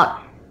more about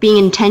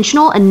being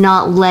intentional and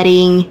not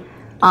letting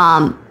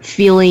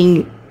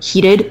feeling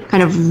heated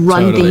kind of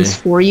run things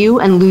for you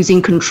and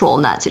losing control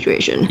in that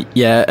situation.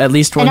 Yeah, at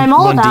least one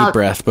deep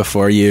breath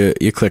before you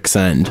click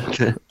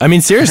send. I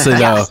mean, seriously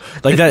though,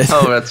 like that.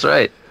 Oh, that's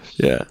right.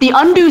 Yeah. The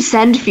undo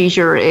send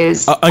feature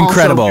is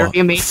incredible, also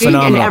very amazing,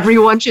 phenomenal. and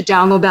everyone should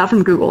download that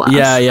from Google Apps.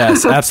 Yeah,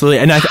 yes, absolutely.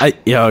 And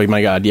oh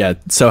my God, yeah,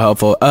 so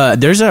helpful.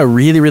 There's a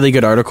really, really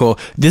good article.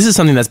 This is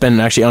something that's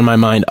been actually on my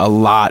mind a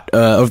lot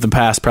over the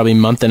past probably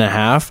month and a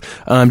half.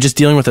 Just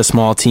dealing with a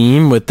small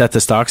team with Death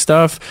to Stock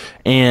stuff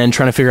and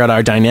trying to figure out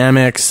our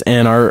dynamics,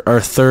 and our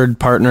third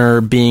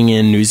partner being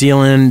in New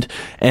Zealand,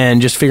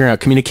 and just figuring out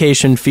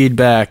communication,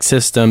 feedback,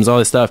 systems, all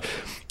this stuff.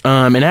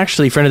 And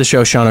actually, friend of the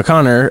show, Sean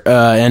O'Connor,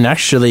 and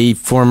actually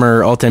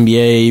former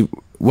Alt-NBA,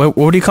 what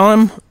do you call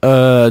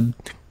him?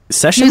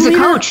 Session He's leader? a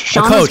coach.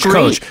 Sean is great.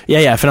 Coach.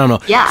 Yeah,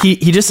 phenomenal. Yeah. He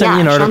just sent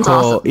me an article.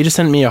 Awesome. He just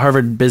sent me a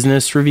Harvard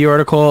Business Review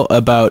article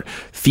about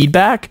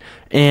feedback,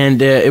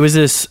 and it was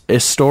a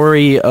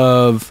story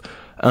of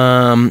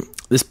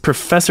this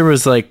professor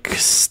was like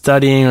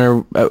studying,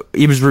 or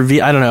he was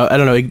I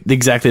don't know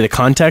exactly the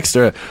context,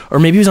 or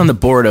maybe he was on the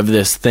board of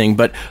this thing,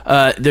 but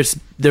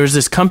there was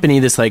this company,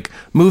 this like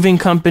moving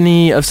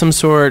company of some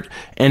sort,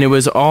 and it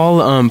was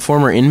all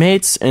former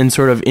inmates and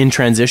sort of in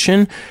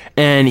transition,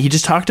 and he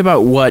just talked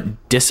about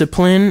what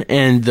discipline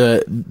and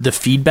the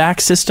feedback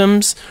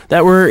systems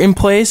that were in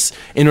place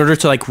in order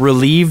to like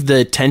relieve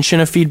the tension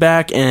of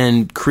feedback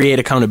and create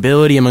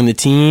accountability among the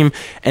team,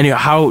 and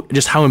how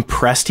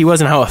impressed he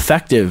was and how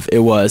effective it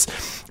was.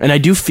 And I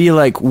do feel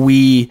like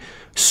we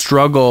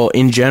struggle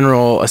in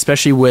general,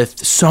 especially with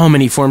so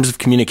many forms of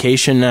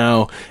communication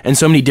now and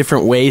so many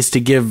different ways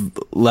to give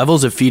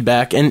levels of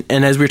feedback. And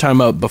as we were talking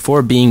about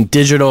before, being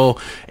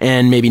digital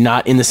and maybe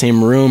not in the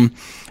same room,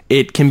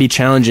 it can be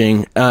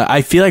challenging.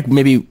 I feel like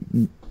maybe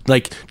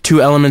like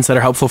two elements that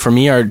are helpful for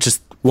me are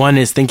just, one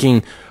is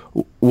thinking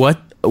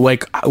what's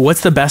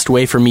the best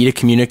way for me to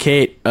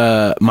communicate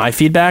my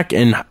feedback,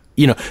 and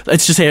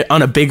let's just say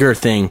on a bigger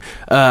thing,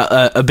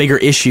 a bigger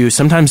issue.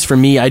 Sometimes for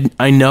me,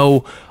 I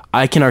know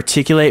I can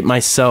articulate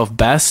myself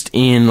best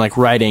in like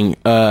writing,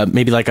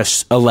 maybe like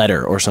a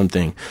letter or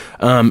something.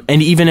 And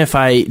even if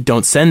I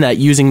don't send that,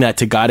 using that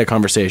to guide a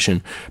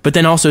conversation, but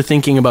then also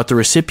thinking about the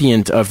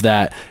recipient of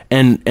that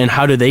and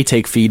how do they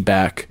take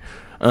feedback.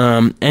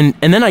 And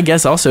then I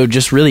guess also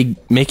just really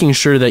making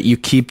sure that you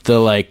keep the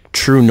like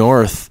true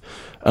north,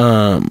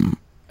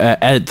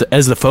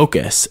 as the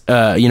focus.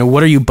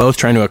 What are you both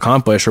trying to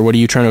accomplish, or what are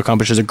you trying to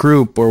accomplish as a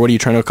group, or what are you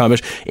trying to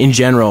accomplish in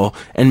general,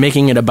 and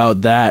making it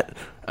about that,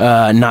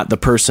 not the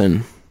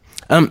person.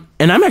 And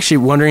I'm actually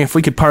wondering if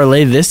we could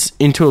parlay this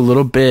into a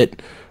little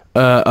bit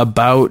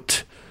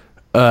about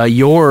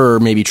your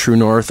maybe true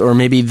north, or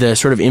maybe the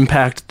sort of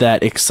impact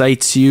that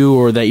excites you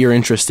or that you're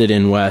interested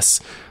in, Wes.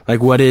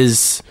 Like, what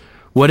is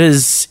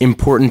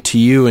important to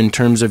you in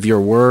terms of your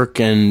work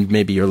and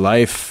maybe your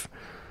life,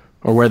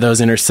 or where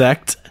those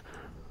intersect?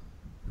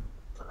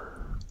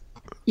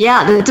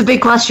 Yeah, that's a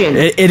big question.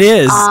 It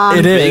is.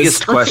 It is.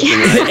 Biggest question.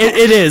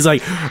 It is.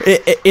 Like,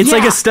 it's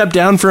like a step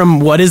down from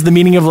what is the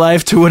meaning of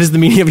life to what is the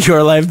meaning of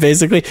your life,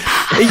 basically. You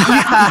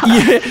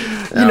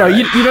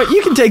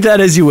can take that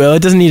as you will.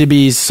 It doesn't need to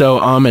be so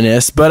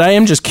ominous, but I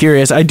am just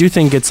curious. I do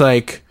think it's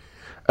like,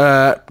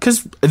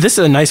 because this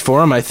is a nice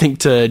forum, I think,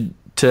 to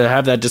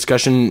have that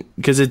discussion,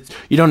 because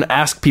you don't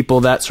ask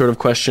people that sort of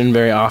question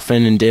very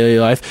often in daily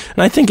life,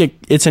 and I think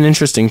it's an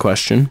interesting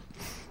question.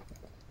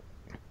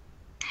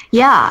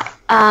 Yeah,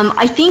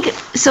 I think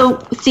so.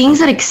 Things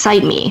that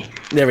excite me.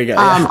 There we go.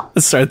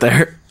 Let's start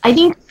there. I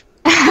think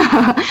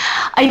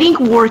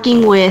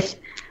working with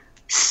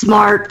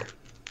smart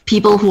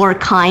people who are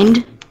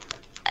kind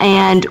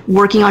and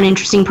working on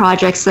interesting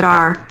projects that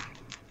are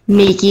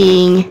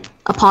making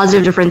a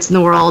positive difference in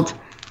the world,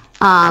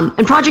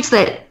 and projects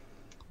that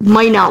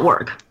might not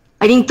work.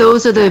 I think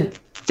those are the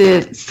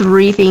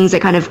three things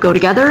that kind of go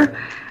together.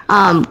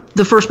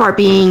 The first part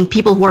being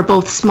people who are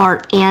both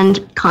smart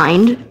and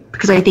kind,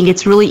 because I think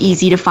it's really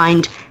easy to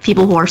find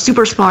people who are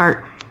super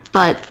smart,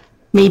 but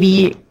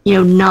maybe,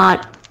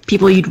 not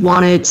people you'd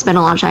want to spend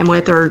a lot of time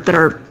with, or that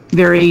are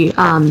very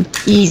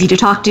easy to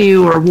talk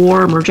to, or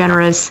warm or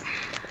generous.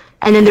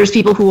 And then there's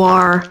people who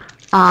are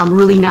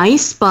really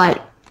nice,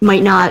 but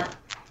might not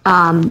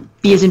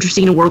be as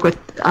interesting to work with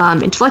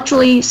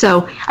intellectually.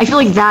 So I feel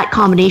like that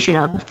combination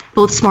of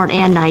both smart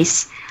and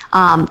nice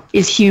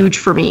is huge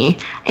for me.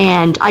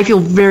 And I feel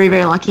very,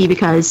 very lucky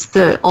because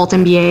the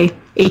AltMBA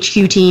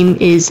HQ team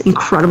is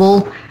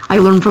incredible. I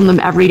learn from them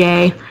every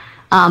day.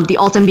 The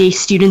AltMBA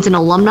students and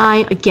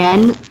alumni,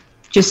 again,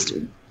 just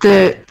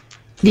the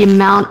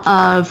amount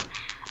of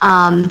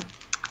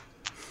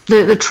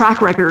the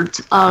track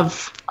records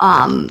of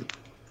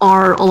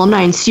our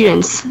alumni and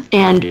students,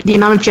 and the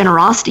amount of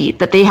generosity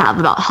that they have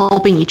about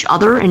helping each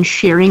other and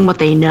sharing what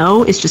they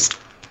know is just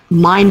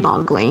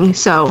mind-boggling.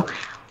 So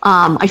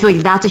I feel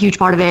like that's a huge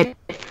part of it.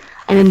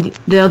 And then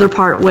the other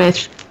part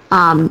with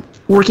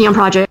working on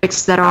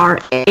projects that are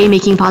A,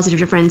 making a positive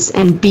difference,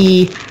 and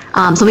B,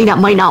 something that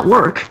might not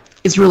work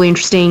is really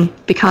interesting,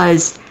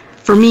 because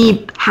for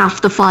me,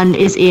 half the fun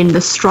is in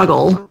the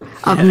struggle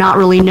of not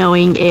really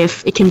knowing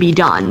if it can be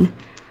done.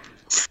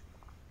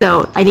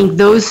 So I think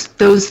those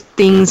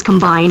things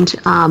combined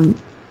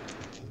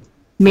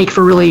make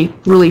for really,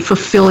 really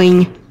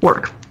fulfilling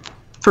work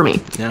for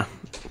me. Yeah,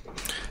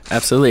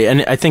 absolutely.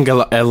 And I think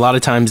a lot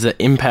of times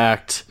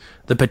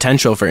the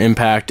potential for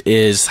impact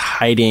is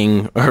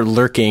hiding or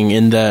lurking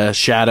in the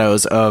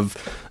shadows of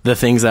the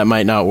things that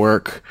might not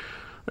work.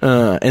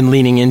 And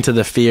leaning into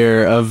the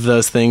fear of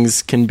those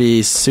things can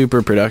be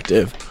super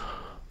productive.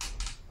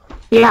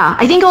 Yeah,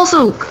 I think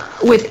also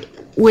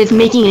with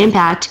making an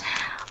impact,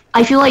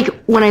 I feel like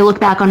when I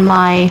look back on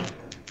my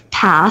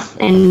path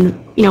and,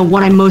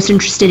 what I'm most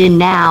interested in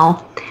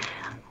now,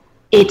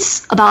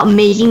 it's about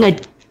making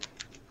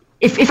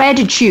if I had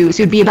to choose,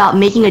 it would be about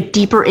making a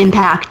deeper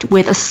impact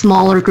with a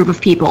smaller group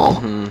of people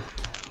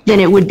than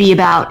it would be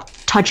about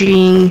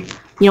touching,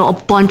 a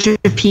bunch of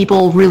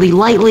people really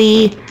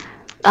lightly,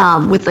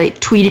 with like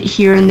tweet it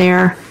here and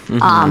there.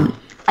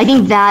 I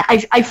think that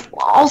I've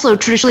also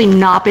traditionally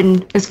not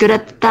been as good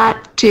at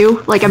that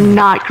too. Like, I'm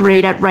not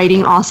great at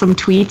writing awesome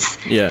tweets.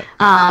 Yeah.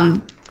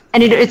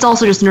 And it's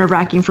also just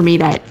nerve-wracking for me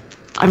that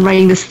I'm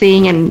writing this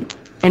thing and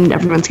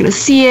everyone's going to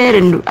see it,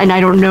 and I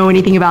don't know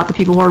anything about the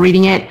people who are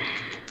reading it.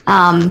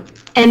 And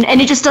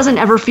it just doesn't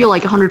ever feel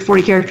like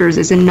 140 characters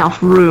is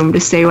enough room to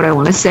say what I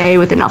want to say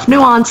with enough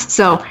nuance.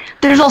 So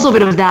there's also a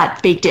bit of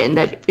that baked in,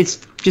 that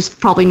it's just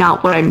probably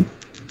not what I'm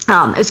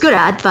as good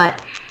at.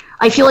 But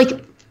I feel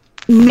like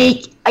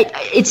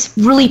it's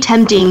really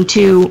tempting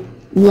to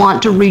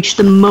want to reach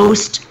the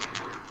most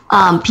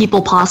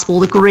people possible,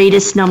 the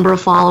greatest number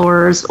of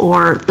followers,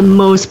 or the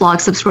most blog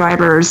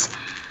subscribers.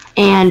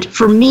 And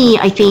for me,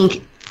 I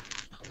think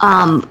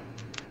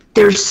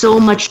there's so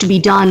much to be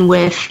done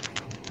with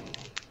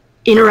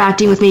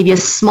interacting with maybe a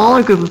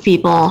smaller group of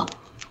people,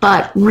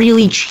 but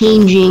really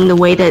changing the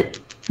way that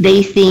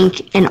they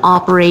think and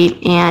operate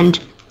and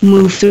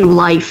move through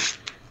life,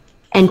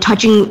 and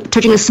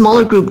touching a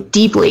smaller group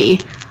deeply,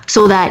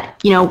 so that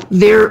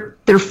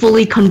they're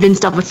fully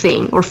convinced of a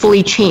thing or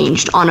fully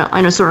changed on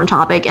a certain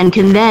topic, and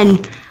can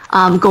then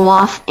go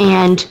off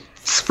and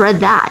spread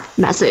that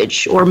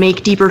message or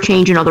make deeper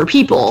change in other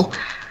people.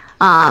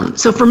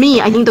 So for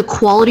me, I think the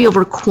quality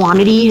over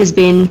quantity has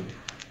been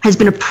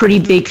a pretty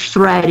big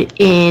thread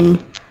in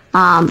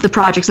the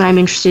projects that I'm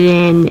interested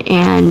in,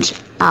 and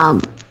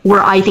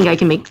where I think I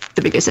can make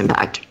the biggest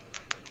impact.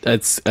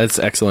 That's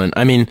excellent.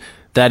 I mean,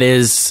 that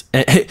is,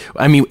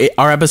 I mean,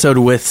 our episode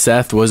with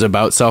Seth was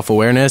about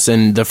self-awareness,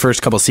 and the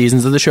first couple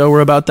seasons of the show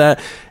were about that.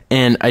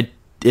 And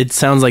it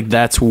sounds like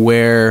that's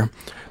where,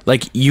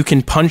 like, you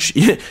can punch,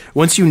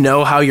 once you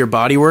know how your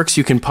body works,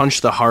 you can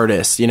punch the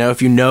hardest, you know,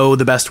 if you know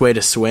the best way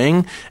to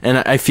swing. And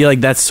I feel like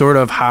that's sort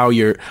of how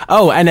you're,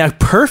 and a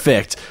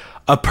perfect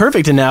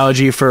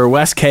analogy for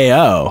West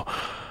KO.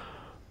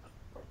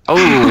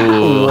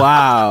 Oh,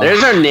 wow.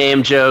 There's our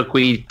name joke.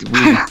 We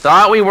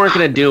thought we weren't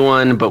going to do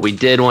one, but we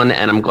did one,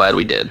 and I'm glad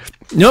we did.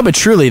 No, but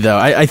truly, though,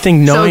 I think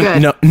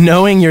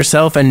knowing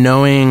yourself and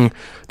knowing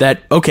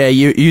that, okay,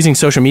 you're using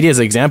social media as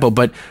an example,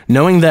 but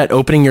knowing that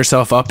opening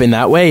yourself up in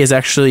that way is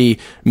actually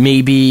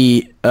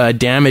maybe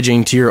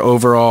damaging to your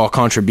overall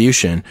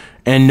contribution.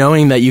 And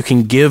knowing that you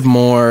can give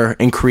more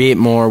and create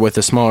more with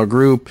a smaller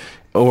group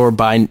or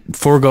by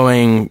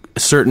foregoing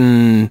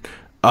certain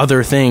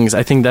other things,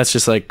 I think that's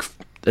just like...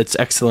 It's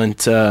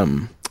excellent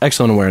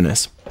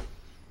awareness.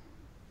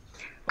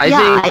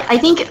 I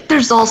think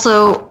there's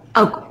also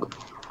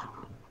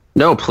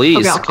No,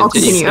 please. Okay, I'll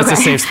continue. It's a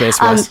safe space,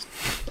 guys.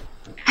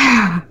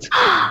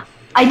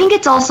 I think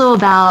it's also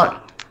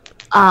about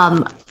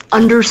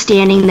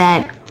understanding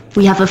that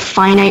we have a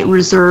finite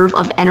reserve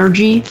of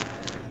energy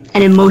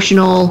and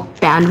emotional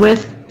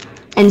bandwidth.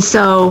 And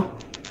so,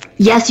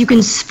 yes, you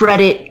can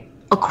spread it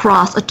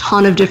across a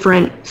ton of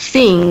different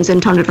things and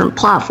a ton of different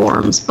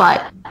platforms,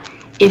 but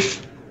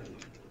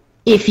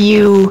if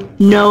you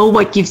know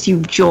what gives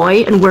you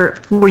joy and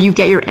where you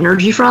get your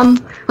energy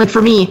from, like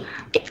for me,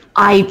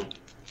 I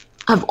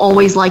have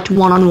always liked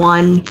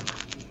one-on-one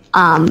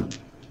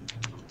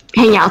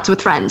hangouts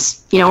with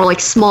friends, you know, or like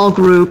small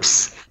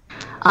groups,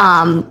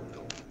 and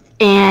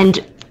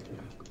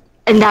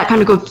that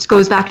kind of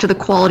goes back to the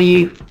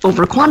quality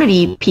over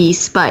quantity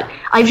piece. But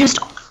I just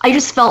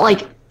felt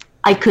like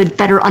I could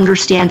better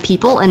understand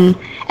people and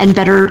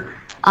better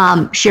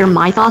share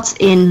my thoughts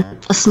in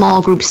a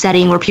small group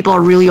setting where people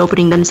are really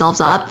opening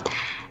themselves up.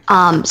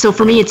 So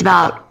for me, it's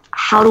about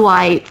how do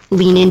I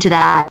lean into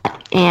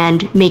that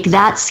and make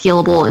that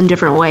scalable in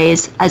different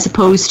ways, as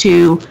opposed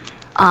to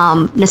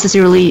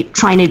necessarily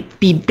trying to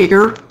be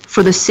bigger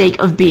for the sake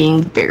of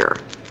being bigger.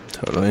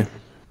 Totally.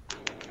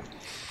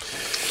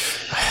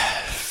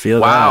 Feel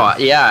wow.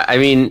 that. Yeah. I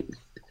mean,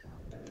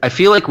 I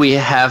feel like we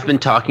have been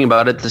talking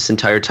about it this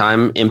entire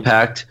time,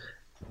 impact,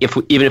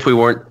 even if we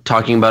weren't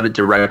talking about it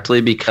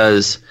directly,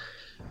 because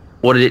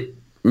what it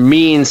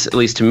means, at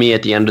least to me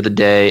at the end of the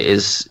day,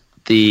 is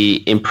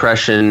the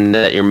impression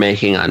that you're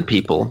making on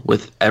people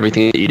with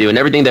everything that you do. And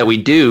everything that we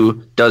do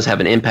does have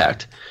an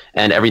impact.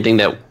 And everything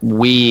that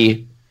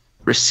we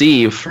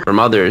receive from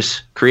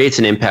others creates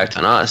an impact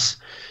on us.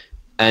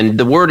 And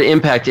the word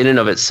impact in and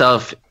of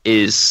itself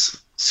is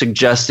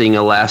suggesting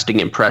a lasting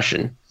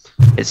impression.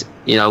 It's,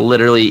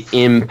 literally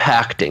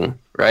impacting,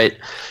 right?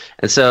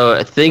 And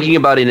so thinking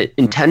about it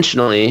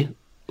intentionally,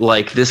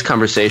 like this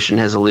conversation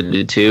has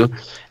alluded to,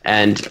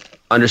 and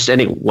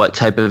understanding what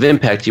type of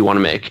impact you want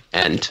to make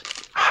and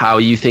how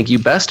you think you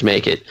best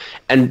make it.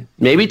 And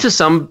maybe to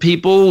some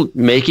people,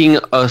 making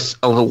a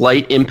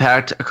light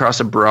impact across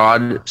a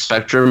broad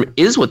spectrum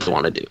is what they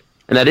want to do.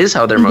 And that is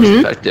how they're most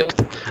effective.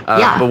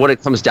 But what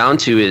it comes down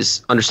to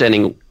is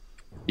understanding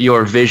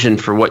your vision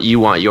for what you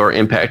want your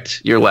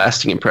impact, your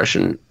lasting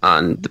impression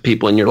on the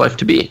people in your life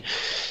to be.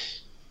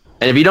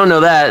 And if you don't know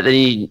that,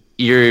 then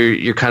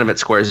you're kind of at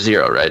square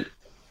zero, right?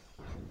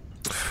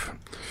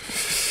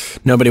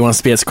 Nobody wants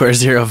to be at square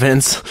zero,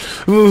 Vince.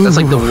 Ooh. That's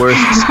like the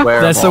worst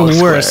square. That's the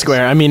worst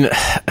square. I mean,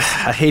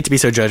 I hate to be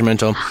so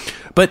judgmental,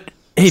 but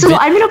hey, so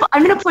I'm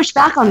gonna push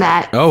back on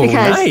that. Oh,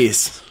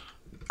 nice.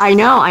 I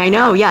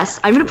know. Yes,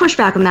 I'm gonna push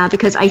back on that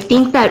because I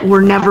think that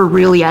we're never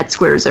really at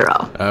square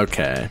zero.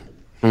 Okay.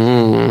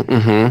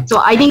 Mm-hmm.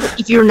 So I think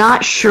if you're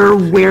not sure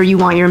where you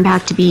want your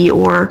impact to be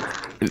or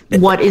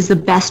what is the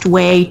best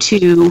way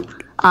to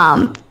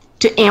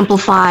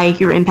amplify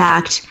your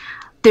impact,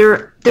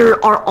 there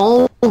are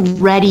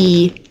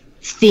already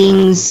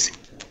things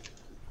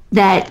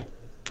that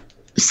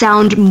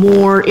sound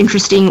more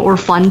interesting or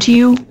fun to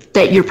you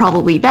that you're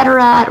probably better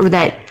at or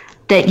that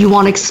you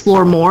want to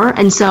explore more.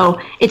 And so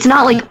it's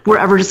not like we're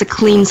ever just a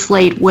clean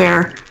slate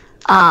where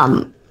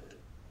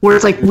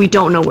it's like we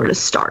don't know where to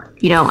start.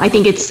 I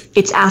think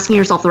it's asking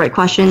yourself the right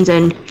questions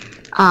and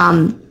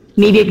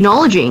maybe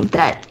acknowledging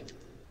that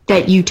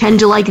you tend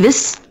to like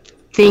this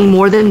thing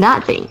more than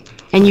that thing.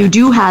 And you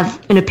do have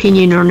an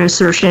opinion or an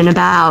assertion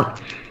about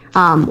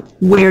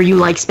where you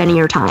like spending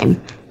your time.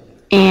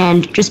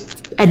 And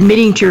just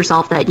admitting to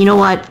yourself that, you know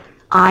what,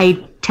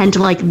 I tend to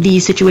like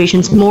these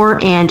situations more,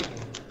 and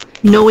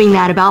knowing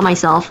that about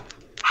myself,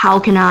 how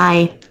can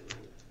I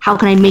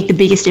make the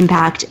biggest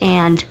impact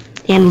and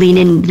lean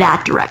in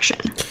that direction?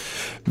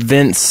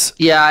 Vince.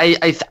 Yeah,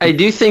 I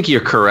do think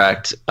you're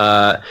correct.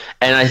 And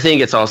I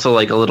think it's also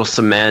like a little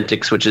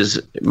semantics, which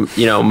is,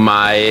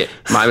 my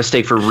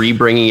mistake for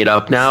re-bringing it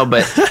up now.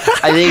 But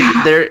I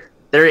think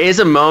there is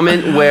a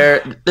moment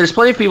where there's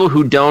plenty of people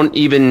who don't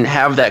even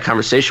have that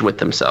conversation with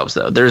themselves,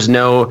 though. There's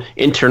no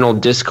internal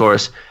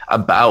discourse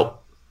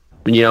about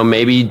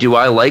maybe do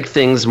I like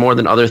things more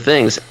than other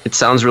things? It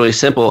sounds really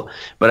simple,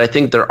 but I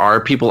think there are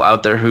people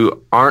out there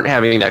who aren't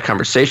having that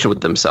conversation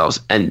with themselves.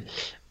 And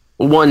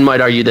one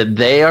might argue that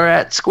they are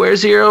at square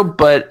zero,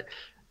 but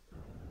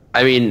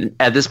I mean,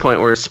 at this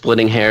point, we're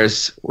splitting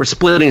hairs. We're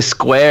splitting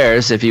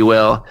squares, if you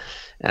will.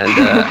 And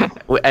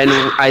and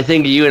I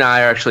think you and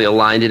I are actually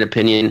aligned in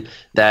opinion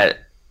that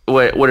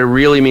what it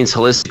really means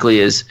holistically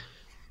is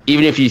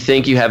even if you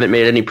think you haven't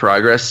made any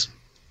progress,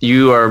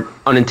 you are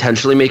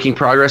unintentionally making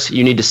progress.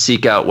 You need to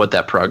seek out what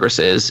that progress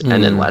is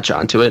and then latch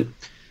onto it.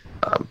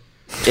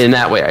 In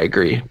that way, I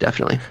agree,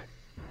 definitely.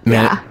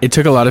 Man, it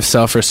took a lot of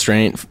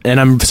self-restraint, and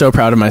I'm so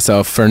proud of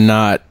myself for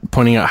not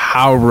pointing out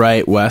how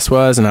right Wes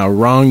was and how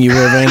wrong you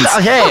were, Vince.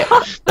 Hey,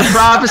 the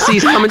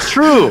prophecy's coming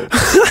true.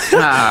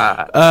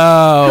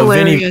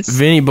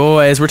 Vinny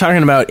boys, we're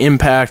talking about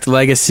impact,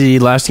 legacy,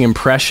 lasting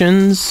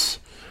impressions.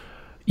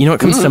 You know what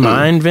comes to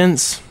mind,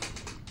 Vince?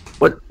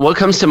 What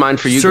comes to mind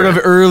for you? Sort of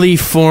early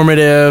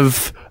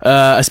formative,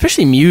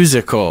 especially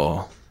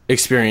musical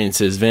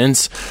experiences,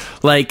 Vince.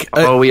 Like,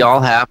 we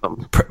all have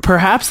them.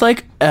 Perhaps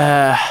like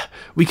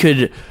we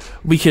could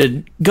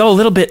go a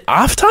little bit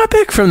off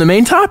topic from the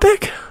main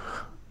topic.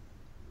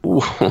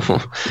 Ooh,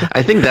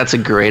 I think that's a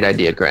great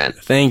idea, Grant.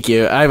 Thank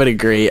you. I would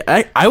agree.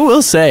 I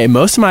will say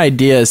most of my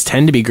ideas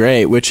tend to be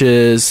great, which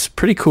is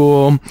pretty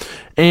cool.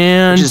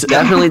 And which is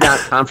definitely not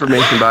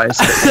confirmation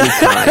bias at any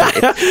time.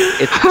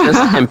 It's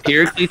just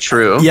empirically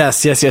true.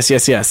 Yes.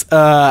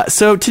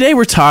 So today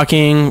we're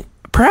talking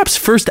perhaps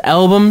first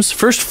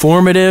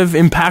formative,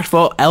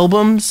 impactful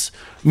albums,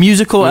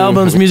 musical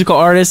albums, musical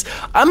artists.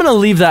 I'm going to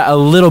leave that a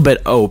little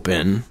bit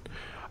open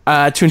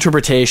to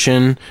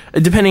interpretation,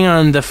 depending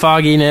on the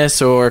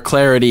fogginess or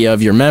clarity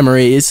of your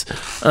memories.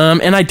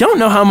 And I don't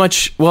know how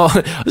much,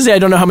 I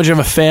don't know how much of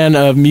a fan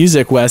of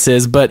music Wes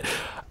is, but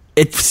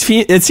it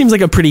seems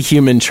like a pretty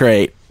human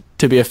trait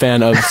to be a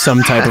fan of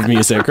some type of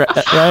music,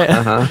 right?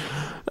 Uh-huh.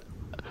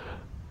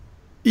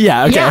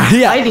 Yeah, okay.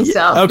 Yeah, I think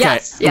so. Okay,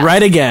 yes.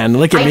 Right again.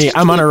 Look at me.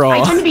 I'm on a roll.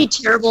 I tend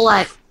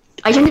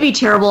to be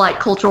terrible at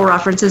cultural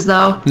references,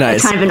 though.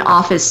 Nice. It's kind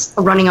of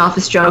a running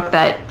office joke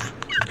that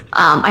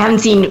I haven't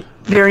seen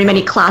very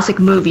many classic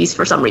movies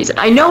for some reason.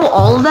 I know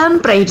all of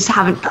them, but I just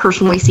haven't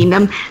personally seen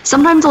them.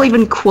 Sometimes I'll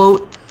even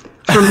quote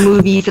from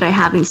movies that I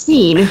haven't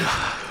seen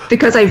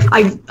because I've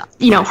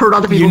heard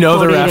other people. You know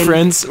the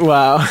reference?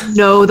 Wow.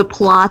 Know the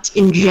plot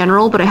in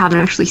general, but I haven't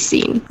actually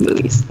seen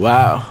movies.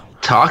 Wow.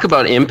 Talk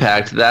about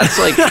impact. That's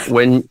like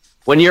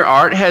when your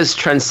art has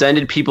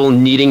transcended people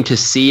needing to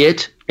see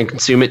it and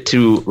consume it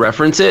to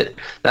reference it.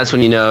 That's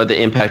when you know the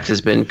impact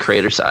has been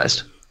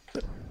creator-sized.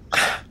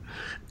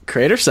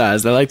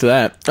 Creator-sized. I liked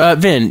that.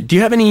 Vin, do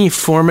you have any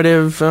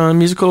formative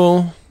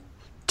musical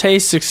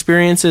tastes,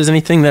 experiences,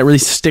 anything that really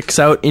sticks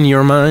out in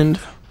your mind?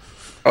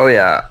 Oh,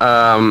 yeah.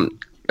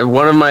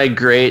 One of my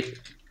great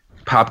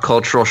pop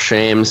cultural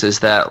shames is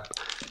that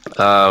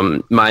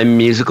my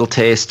musical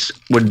taste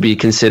would be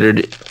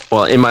considered,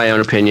 well, in my own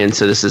opinion,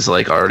 so this is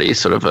like already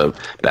sort of a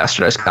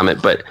bastardized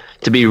comment, but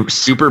to be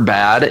super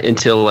bad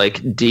until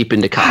like deep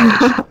into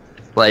college.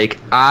 Like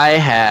I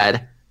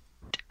had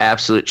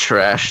absolute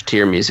trash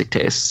tier music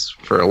tastes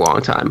for a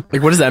long time.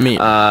 Like, what does that mean?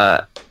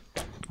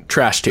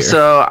 Trash tier.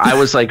 So I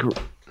was like,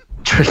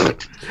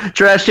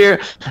 trash tier.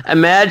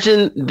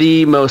 Imagine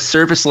the most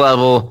surface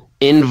level,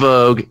 in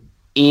vogue,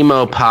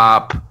 emo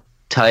pop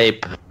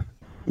type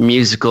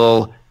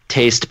musical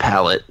taste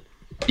palette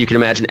you can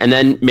imagine, and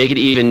then make it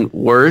even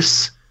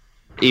worse,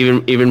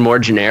 even more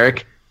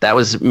generic. That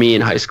was me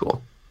in high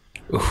school.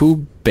 Ooh,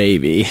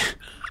 baby.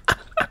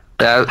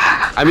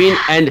 I mean,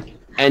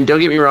 and don't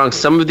get me wrong,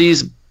 some of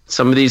these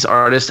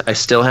artists I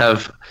still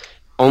have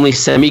only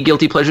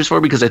semi-guilty pleasures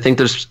for because I think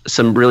there's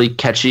some really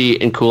catchy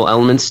and cool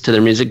elements to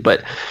their music,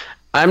 but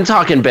I'm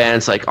talking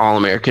bands like All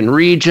American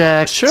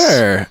Rejects.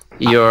 Sure.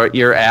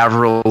 Your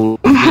Avril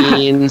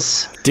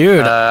Lavigne's.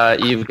 Dude.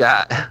 You've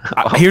got...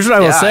 here's what I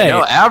will say.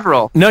 No,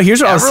 Avril. No,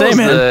 here's what I'll say,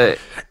 man.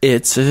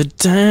 It's a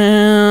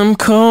damn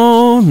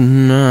cold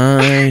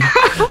night.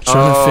 Trying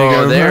to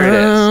figure there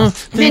out it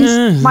is.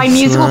 Vince, my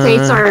musical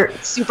tastes are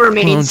super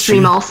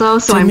mainstream also,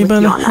 so I'm with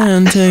you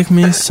on that. Take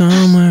me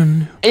somewhere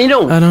new. And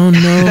I don't know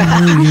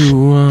who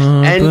you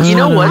are. And you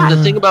know what?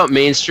 The thing about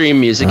mainstream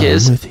music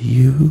is with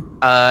you.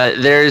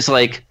 There's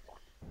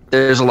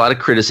a lot of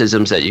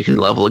criticisms that you can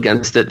level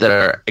against it that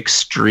are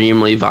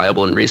extremely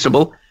viable and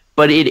reasonable.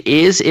 But it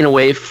is, in a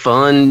way,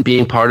 fun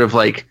being part of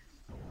like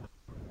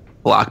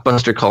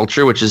blockbuster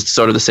culture, which is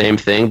sort of the same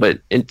thing, but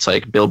it's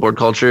like Billboard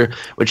culture,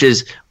 which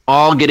is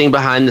all getting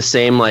behind the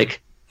same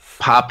like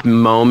pop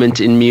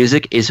moment in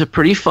music is a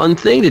pretty fun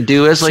thing to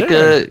do as like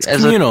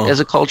as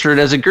a culture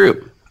and as a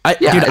group.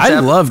 I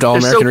loved All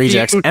American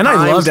Rejects, and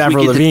I loved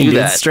Avril Lavigne,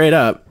 dude, straight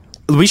up.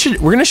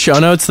 We're gonna show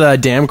notes the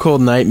Damn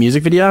Cold Night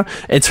music video.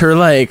 It's her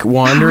like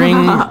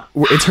wandering.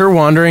 It's her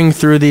wandering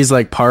through these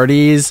like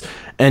parties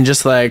and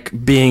just like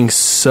being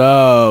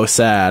so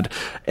sad.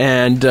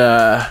 And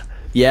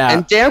Yeah.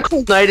 And Damn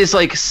Cold Night is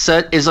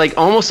like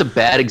almost a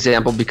bad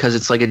example because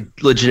it's like a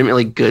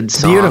legitimately good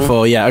song.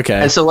 Beautiful. Yeah.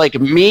 Okay. And so like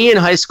me in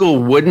high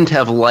school wouldn't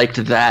have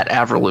liked that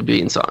Avril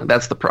Lavigne song.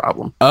 That's the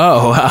problem.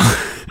 Oh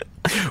wow.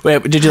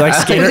 Wait, did you like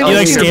Skater? You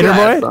like Skater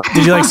Boy?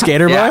 Did you like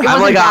Skater Boy? It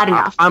wasn't bad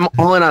enough. I'm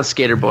all in on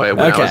Skater Boy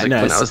when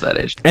I was that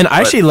age. And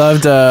I actually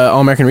loved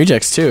All American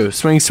Rejects too.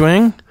 Swing,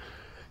 swing,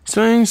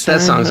 swing, swing.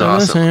 That song's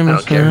awesome. I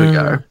don't care who you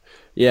are.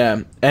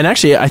 Yeah, and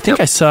actually, I think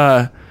I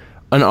saw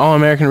an All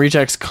American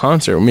Rejects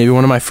concert, maybe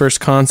one of my first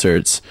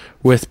concerts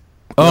with.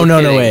 Oh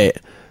no, wait.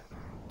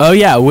 Oh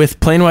yeah, with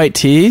Plain White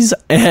Tees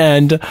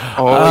and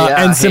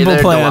and Simple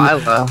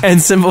Plan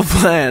and Simple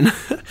Plan.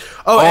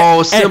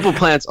 Simple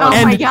Plan's awesome.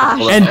 Oh my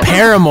gosh. And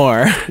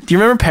Paramore. Do you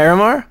remember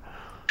Paramore?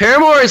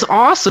 Paramore is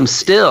awesome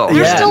still.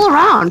 They're still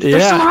around. They're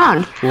still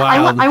around.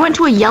 Wow. I went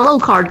to a Yellow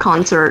Card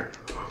concert.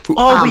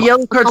 The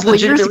Yellow Card's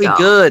legitimately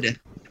good.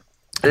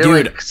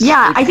 Dude.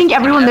 Yeah, I think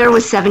everyone there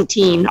was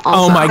 17 also.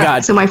 Oh my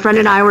God. So my friend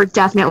and I were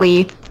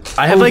definitely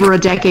over a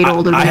decade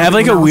older than I have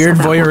like a weird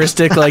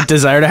voyeuristic like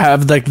desire to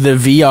have like the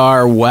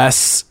VR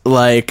Wes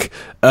like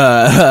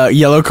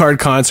Yellow Card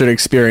concert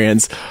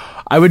experience.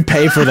 I would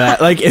pay for that.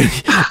 Like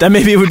that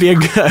maybe it would be a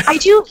good. I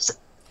do.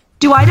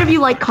 Do either of you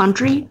like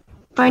country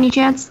by any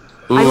chance?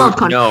 I love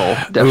country. No,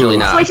 definitely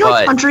not. So I feel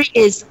like country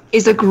is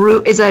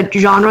a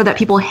genre that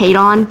people hate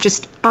on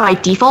just by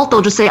default.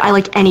 They'll just say I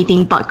like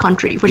anything but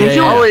country, which I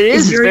feel it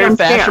is. It's very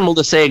unfair. fashionable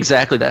to say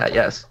exactly that.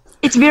 Yes,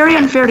 it's very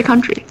unfair to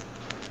country.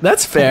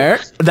 That's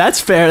fair.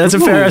 That's fair. That's a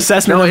fair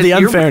assessment of the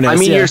unfairness. I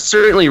mean, you're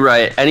certainly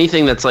right.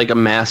 Anything that's like a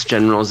mass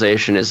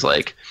generalization is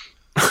like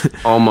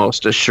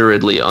almost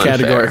assuredly unfair.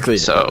 Categorically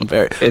so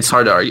unfair. It's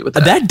hard to argue with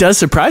that. That does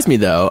surprise me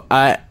though.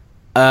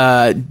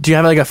 Do you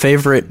have like a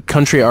favorite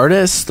country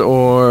artist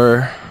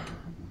or?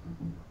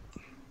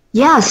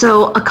 Yeah,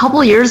 so a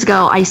couple years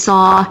ago, I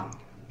saw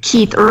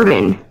Keith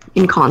Urban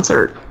in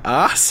concert.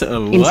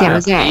 Awesome. In San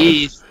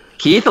Jose.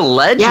 Keith, a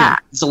legend. Yeah.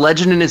 He's a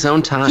legend in his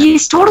own time.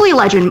 He's totally a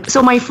legend.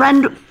 So my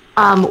friend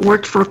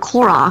worked for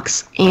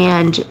Clorox,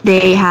 and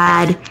they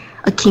had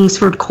a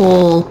Kingsford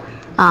Cole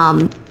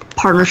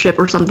partnership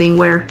or something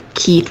where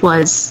Keith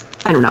was,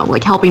 I don't know,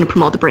 like helping to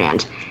promote the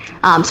brand.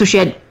 So she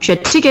had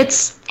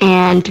tickets,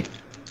 and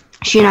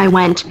she and I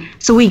went.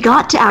 So we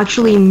got to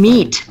actually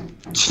meet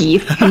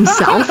Keith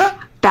himself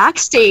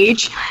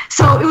backstage.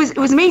 So it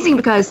was amazing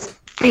because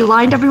they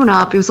lined everyone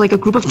up. It was like a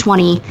group of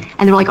 20,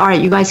 and they were like, all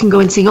right, you guys can go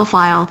in single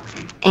file.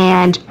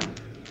 And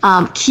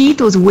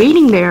Keith was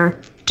waiting there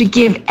to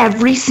give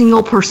every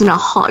single person a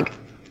hug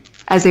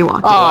as they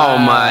walked in. Oh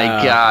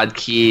my God,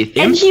 Keith.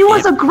 And he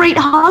was a great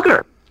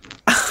hugger.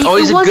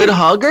 He's a good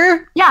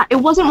hugger? Yeah, it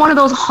wasn't one of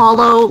those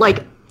hollow,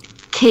 like,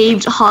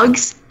 caved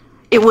hugs.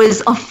 It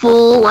was a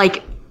full,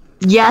 like,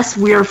 yes,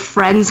 we're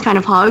friends kind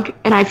of hug.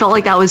 And I felt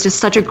like that was just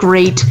such a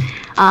great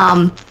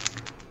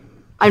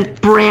a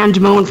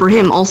brand moment for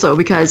him also,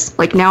 because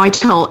like now I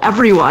tell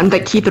everyone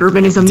that Keith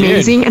Urban is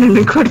amazing and an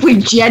incredibly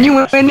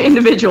genuine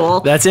individual.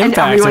 That's impact,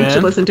 and everyone man.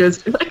 should listen to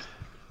his music.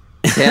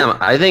 Damn,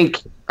 I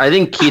think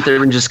Keith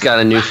Urban just got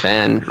a new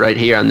fan right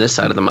here on this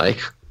side of the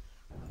mic.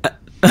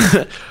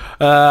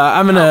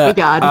 I'm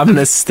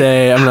gonna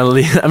stay out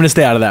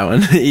of that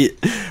one.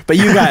 But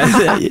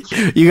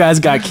you guys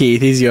got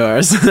Keith. He's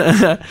yours.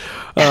 Oh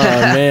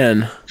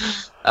man.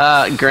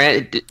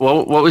 Grant,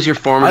 what was your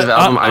formative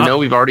album? I know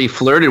we've already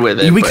flirted with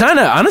it. We kind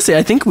of, honestly,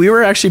 I think we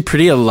were actually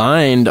pretty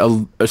aligned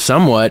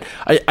somewhat.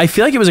 I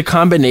feel like it was a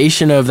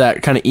combination of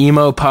that kind of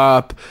emo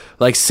pop,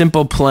 like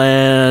Simple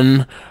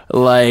Plan,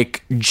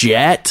 like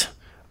Jet.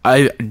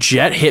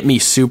 Jet hit me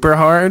super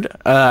hard.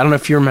 I don't know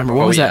if you remember.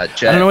 What was that?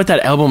 Jet. I don't know what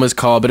that album was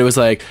called, but it was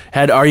like,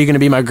 had Are You Gonna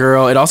Be My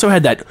Girl? It also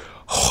had that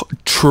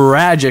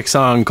tragic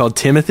song called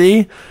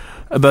Timothy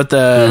about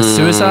the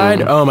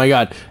suicide. Oh my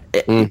God.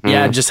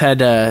 Yeah, it just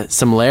had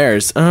some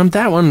layers.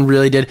 That one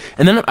really did.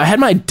 And then I had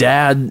my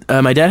dad.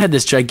 My dad had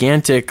this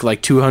gigantic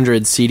like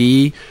 200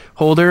 CD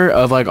holder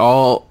of like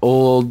all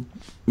old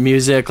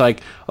music,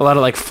 like a lot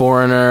of like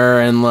Foreigner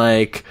and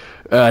like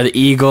the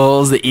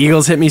Eagles. The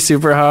Eagles hit me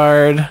super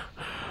hard.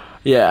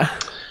 Yeah,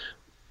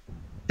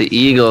 the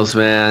Eagles,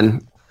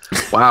 man.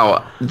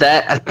 Wow,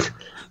 that.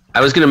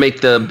 I was going to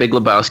make the Big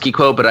Lebowski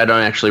quote, but I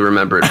don't actually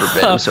remember it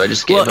verbatim, so I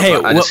just gave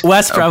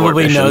Wes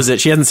probably knows it.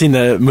 She hasn't seen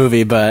the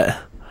movie, but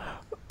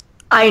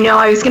I know.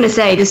 I was going to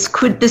say this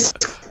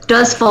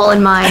does fall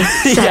in my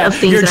set of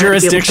things. Your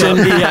jurisdiction.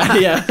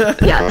 Yeah.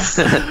 Yes.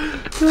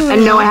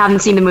 And no, I haven't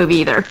seen the movie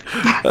either.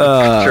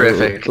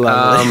 Terrific.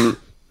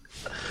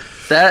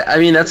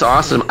 That's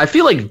awesome. I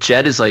feel like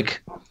Jet is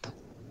like.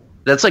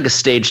 That's like a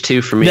stage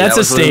 2 for me. That's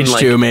a stage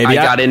 2, maybe. I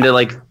got into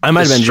like I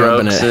might have been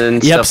jumping it.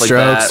 And yep, stuff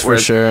Strokes like that, for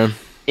sure.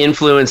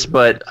 Influenced,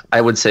 but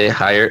I would say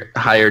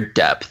higher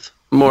depth.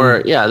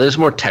 More, there's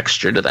more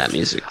texture to that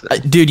music.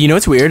 Dude, you know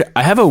what's weird?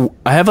 I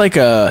have like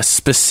a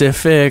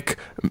specific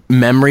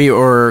memory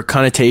or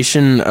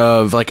connotation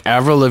of like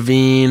Avril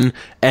Lavigne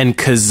and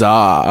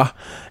Kazaa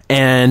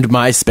and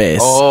MySpace.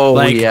 Oh,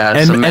 like, yeah.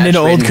 And an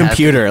old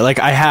computer. Like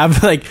I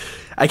have like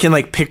I can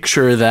like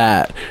picture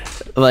that.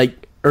 Like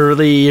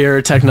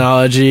earlier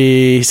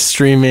technology,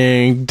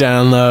 streaming,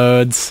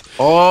 downloads.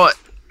 Oh,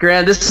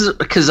 Grant, this is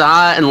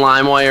Kazaa and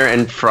LimeWire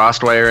and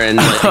FrostWire and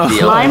like,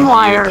 the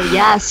LimeWire,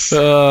 yes.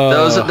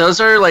 Those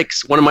are like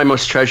one of my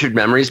most treasured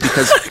memories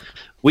because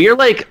we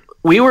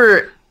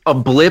were a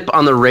blip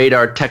on the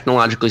radar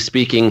technologically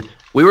speaking.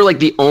 We were like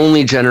the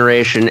only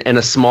generation and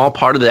a small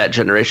part of that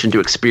generation to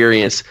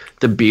experience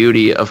the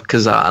beauty of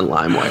Kazaa and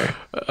LimeWire.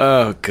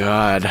 Oh,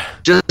 God.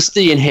 Just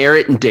the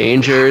inherent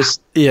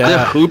dangers,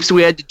 the hoops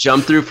we had to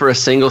jump through for a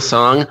single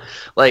song.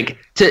 We had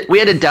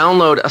to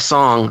download a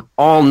song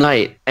all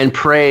night and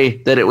pray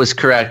that it was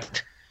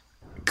correct.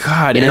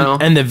 God,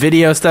 and the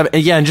video stuff.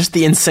 And just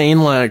the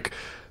insane, like,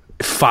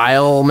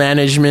 file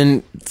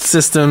management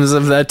systems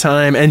of that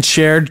time and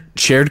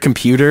shared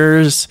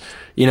computers,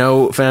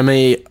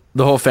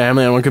 the whole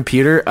family on one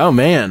computer. Oh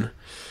man,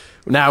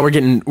 now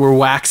we're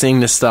waxing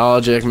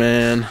nostalgic,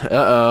 man.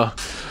 I'm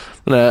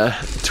gonna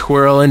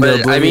twirl into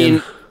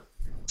oblivion.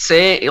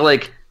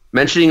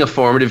 Mentioning a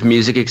formative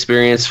music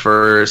experience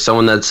for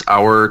someone that's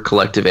our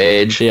collective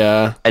age,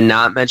 and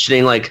not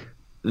mentioning like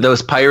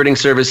those pirating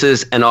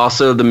services and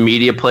also the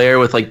media player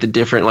with like the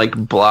different like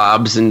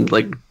blobs and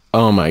like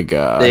oh my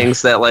God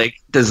things that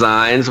like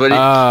designs. What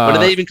do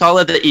they even call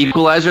it? The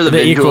equalizer, the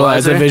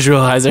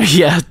visualizer,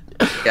 yeah.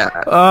 Yeah.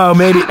 Oh,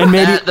 maybe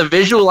the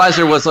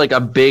visualizer was like a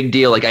big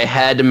deal. Like I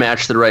had to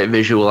match the right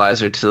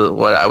visualizer to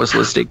what I was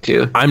listening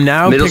to. I'm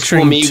now Middle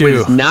picturing school me too.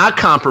 was not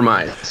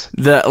compromised.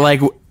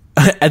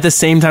 At the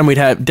same time, we'd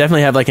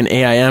definitely have like an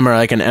AIM or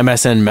like an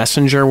MSN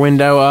Messenger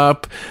window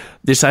up.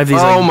 Just have these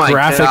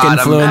graphic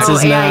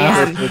influences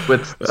now.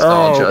 With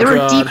nostalgia. There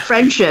were deep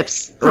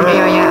friendships from AIM.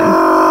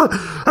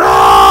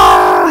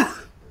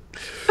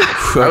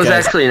 I was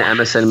actually an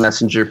MSN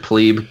Messenger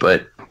plebe,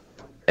 but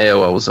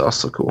AOL was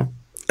also cool.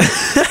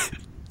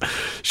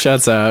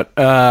 Shouts out,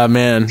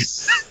 man.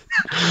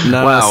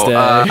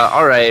 Wow.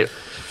 All right,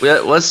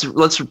 let's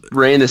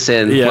rein this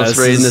in. Yeah, let's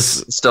rein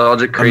this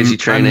nostalgic crazy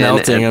train in.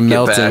 I'm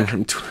melting.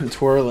 I'm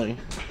twirling.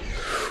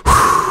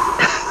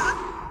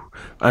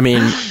 I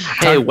mean,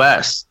 hey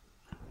Wes,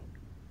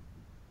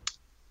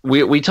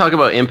 we talk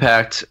about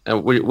impact.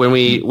 When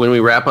we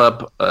wrap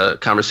up a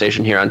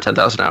conversation here on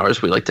 10,000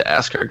 Hours, we like to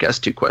ask our guests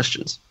 2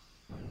 questions.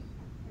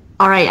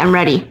 All right, I'm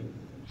ready.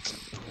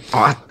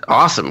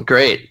 Awesome,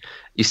 great.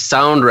 You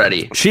sound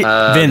ready.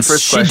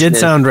 Vince, she did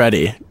sound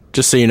ready.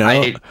 Just so you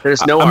know,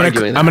 there's no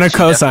arguing. I'm going to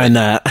co-sign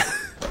that.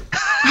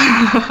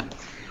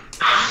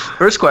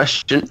 First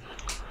question: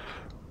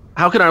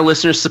 how can our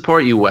listeners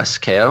support you, Wes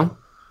Kao?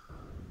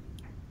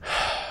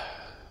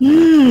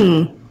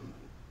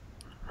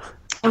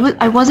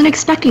 I wasn't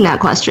expecting that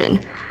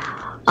question.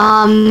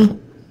 I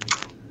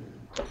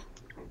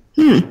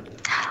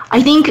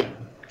think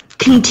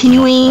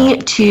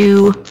continuing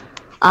to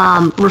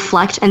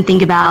reflect and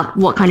think about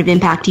what kind of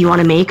impact you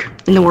want to make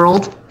in the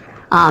world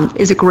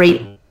is a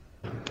great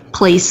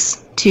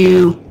place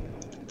to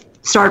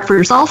start for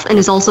yourself, and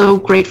is also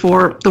great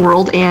for the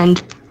world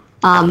and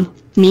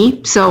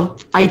me. So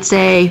I'd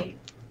say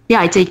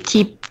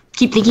keep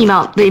thinking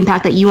about the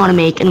impact that you want to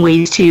make and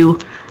ways to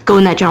go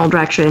in that general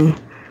direction.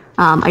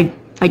 I'd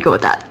go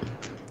with that.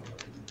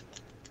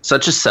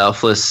 Such a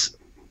selfless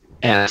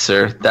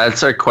answer.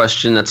 That's our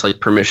question. That's like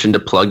permission to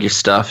plug your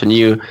stuff, and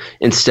you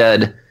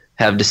instead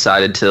have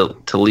decided to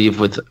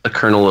leave with a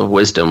kernel of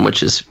wisdom,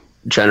 which is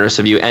generous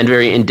of you and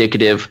very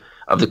indicative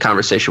of the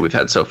conversation we've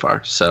had so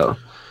far. So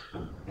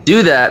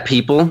do that,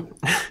 people.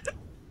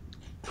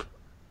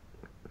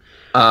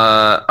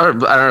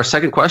 Our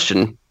second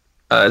question,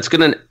 it's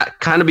going to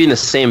kind of be in the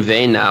same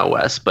vein now,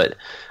 Wes, but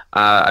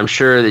I'm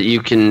sure that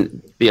you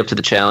can be up to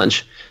the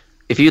challenge.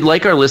 If you'd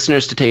like our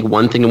listeners to take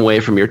one thing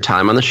away from your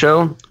time on the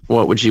show,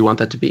 what would you want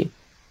that to be?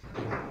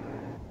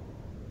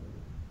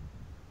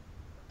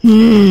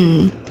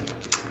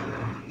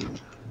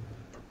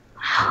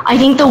 I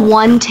think the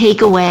one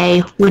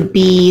takeaway would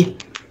be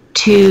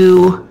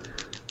to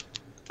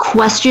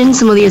question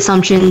some of the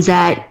assumptions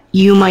that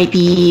you might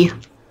be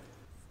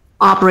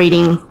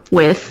operating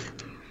with,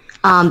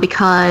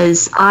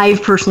 because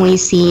I've personally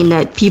seen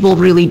that people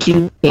really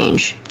do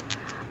change.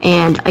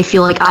 And I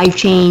feel like I've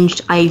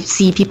changed. I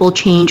see people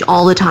change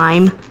all the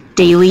time,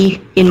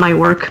 daily, in my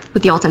work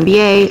with the Alt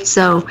MBA.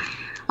 So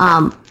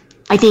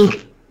I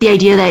think the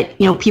idea that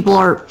people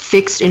are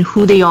fixed in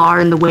who they are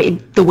and the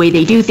way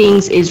they do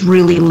things is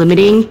really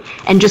limiting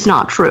and just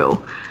not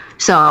true.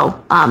 So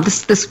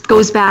this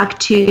goes back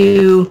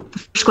to the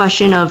first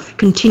question of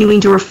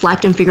continuing to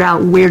reflect and figure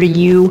out where do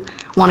you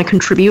want to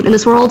contribute in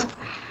this world.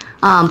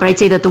 But I'd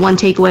say that the one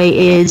takeaway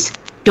is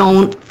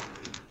don't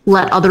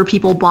let other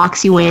people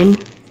box you in.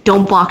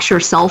 Don't box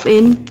yourself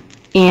in,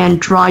 and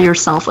draw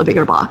yourself a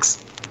bigger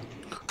box.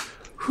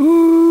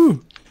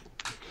 Whoo!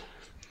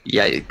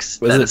 Yikes!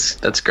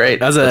 That's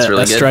great. That's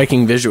really good.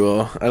 Striking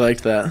visual. I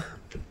liked that.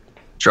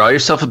 Draw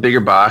yourself a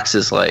bigger box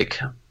is like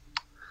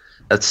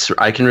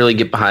I can really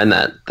get behind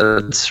that.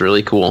 That's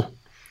really cool.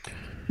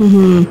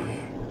 Mm-hmm.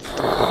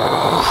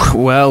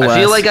 Well, I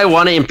feel like I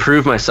want to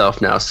improve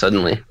myself now.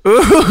 Suddenly,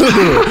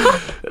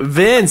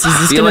 Vince, is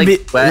this going to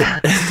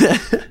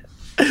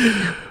be?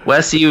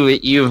 Wes,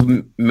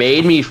 you've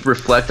made me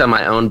reflect on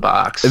my own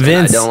box.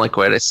 Vince, I don't like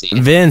what I see.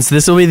 Vince,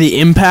 this will be the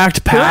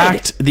Impact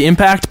Pact. The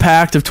Impact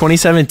Pact of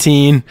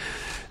 2017.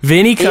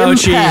 Vinny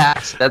Cochi.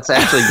 Impact. That's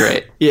actually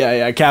great.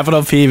 Yeah,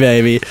 capital P,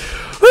 baby.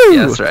 Woo!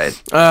 Yeah, that's right.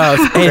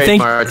 Hey,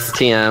 Trademark,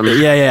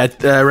 TM.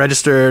 Yeah,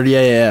 registered.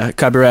 Yeah,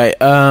 copyright.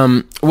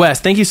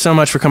 Wes, thank you so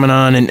much for coming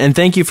on, and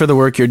thank you for the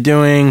work you're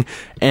doing,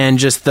 and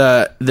just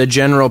the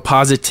general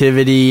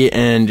positivity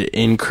and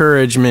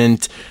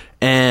encouragement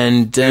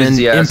and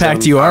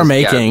impact you are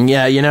making.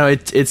 Yeah,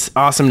 it's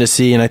awesome to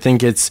see, and I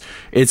think it's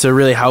a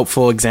really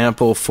helpful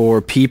example for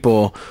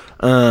people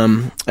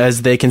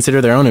as they consider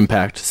their own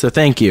impact. So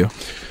thank you.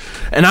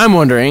 And I'm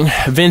wondering,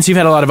 Vince, you've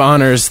had a lot of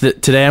honors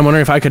today. I'm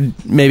wondering if I could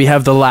maybe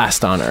have the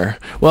last honor.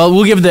 Well,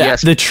 we'll give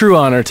the true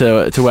honor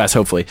to Wes,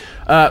 hopefully.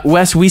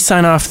 Wes, we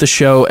sign off the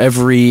show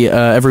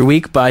every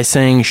week by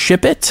saying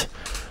 "ship it"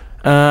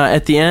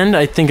 at the end.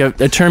 I think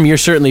a term you're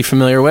certainly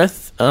familiar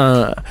with.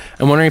 I'm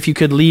wondering if you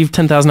could leave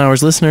 10,000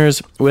 Hours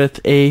listeners with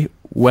a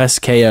Wes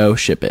KO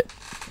 "ship it."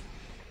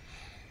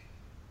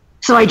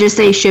 So I just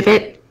say "ship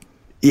it"?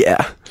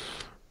 Yeah.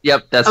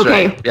 Yep, that's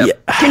okay. right.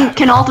 Yep. Yeah.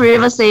 Can all three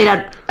of us say it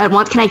at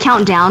once? Can I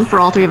count down for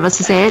all three of us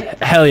to say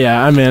it? Hell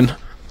yeah, I'm in.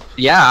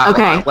 Yeah.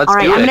 Okay. Let's all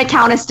right, do it. I'm going to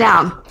count us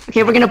down.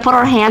 Okay, we're going to put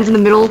our hands in the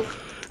middle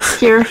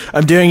here.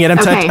 I'm doing it.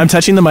 I'm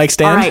touching the mic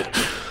stand. All right.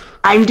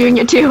 I'm doing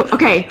it too.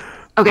 Okay.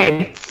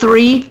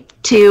 3,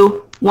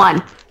 2,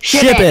 1.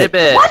 Ship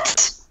it.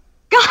 What?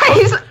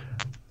 Guys! Okay,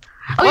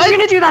 we're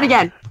going to do that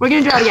again.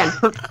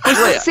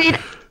 Let's say it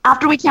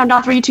after we count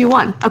down 3, 2,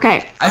 1.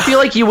 Okay. I feel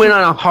like you went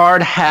on a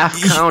hard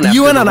half count.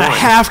 You went on a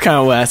half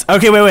count, Wes.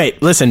 Okay,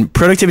 wait. Listen,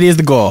 productivity is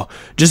the goal.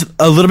 Just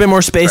a little bit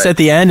more space at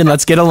the end, and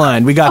let's get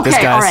aligned. We got this,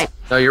 guys. All right.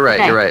 No, you're right.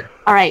 Okay. You're right.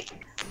 All right.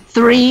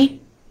 3,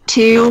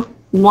 2,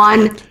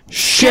 1.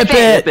 Ship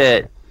Ship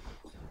it.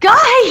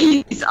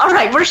 Guys! All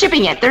right, we're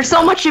shipping it. There's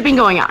so much shipping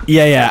going on.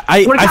 Yeah.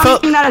 We're I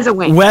felt counting that as a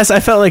win. Wes, I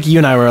felt like you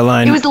and I were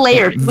aligned. It was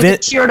layered. It was a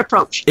tiered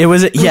approach. It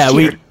was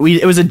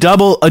a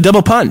double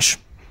punch.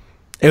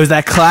 It was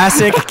that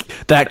classic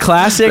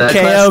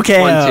KO.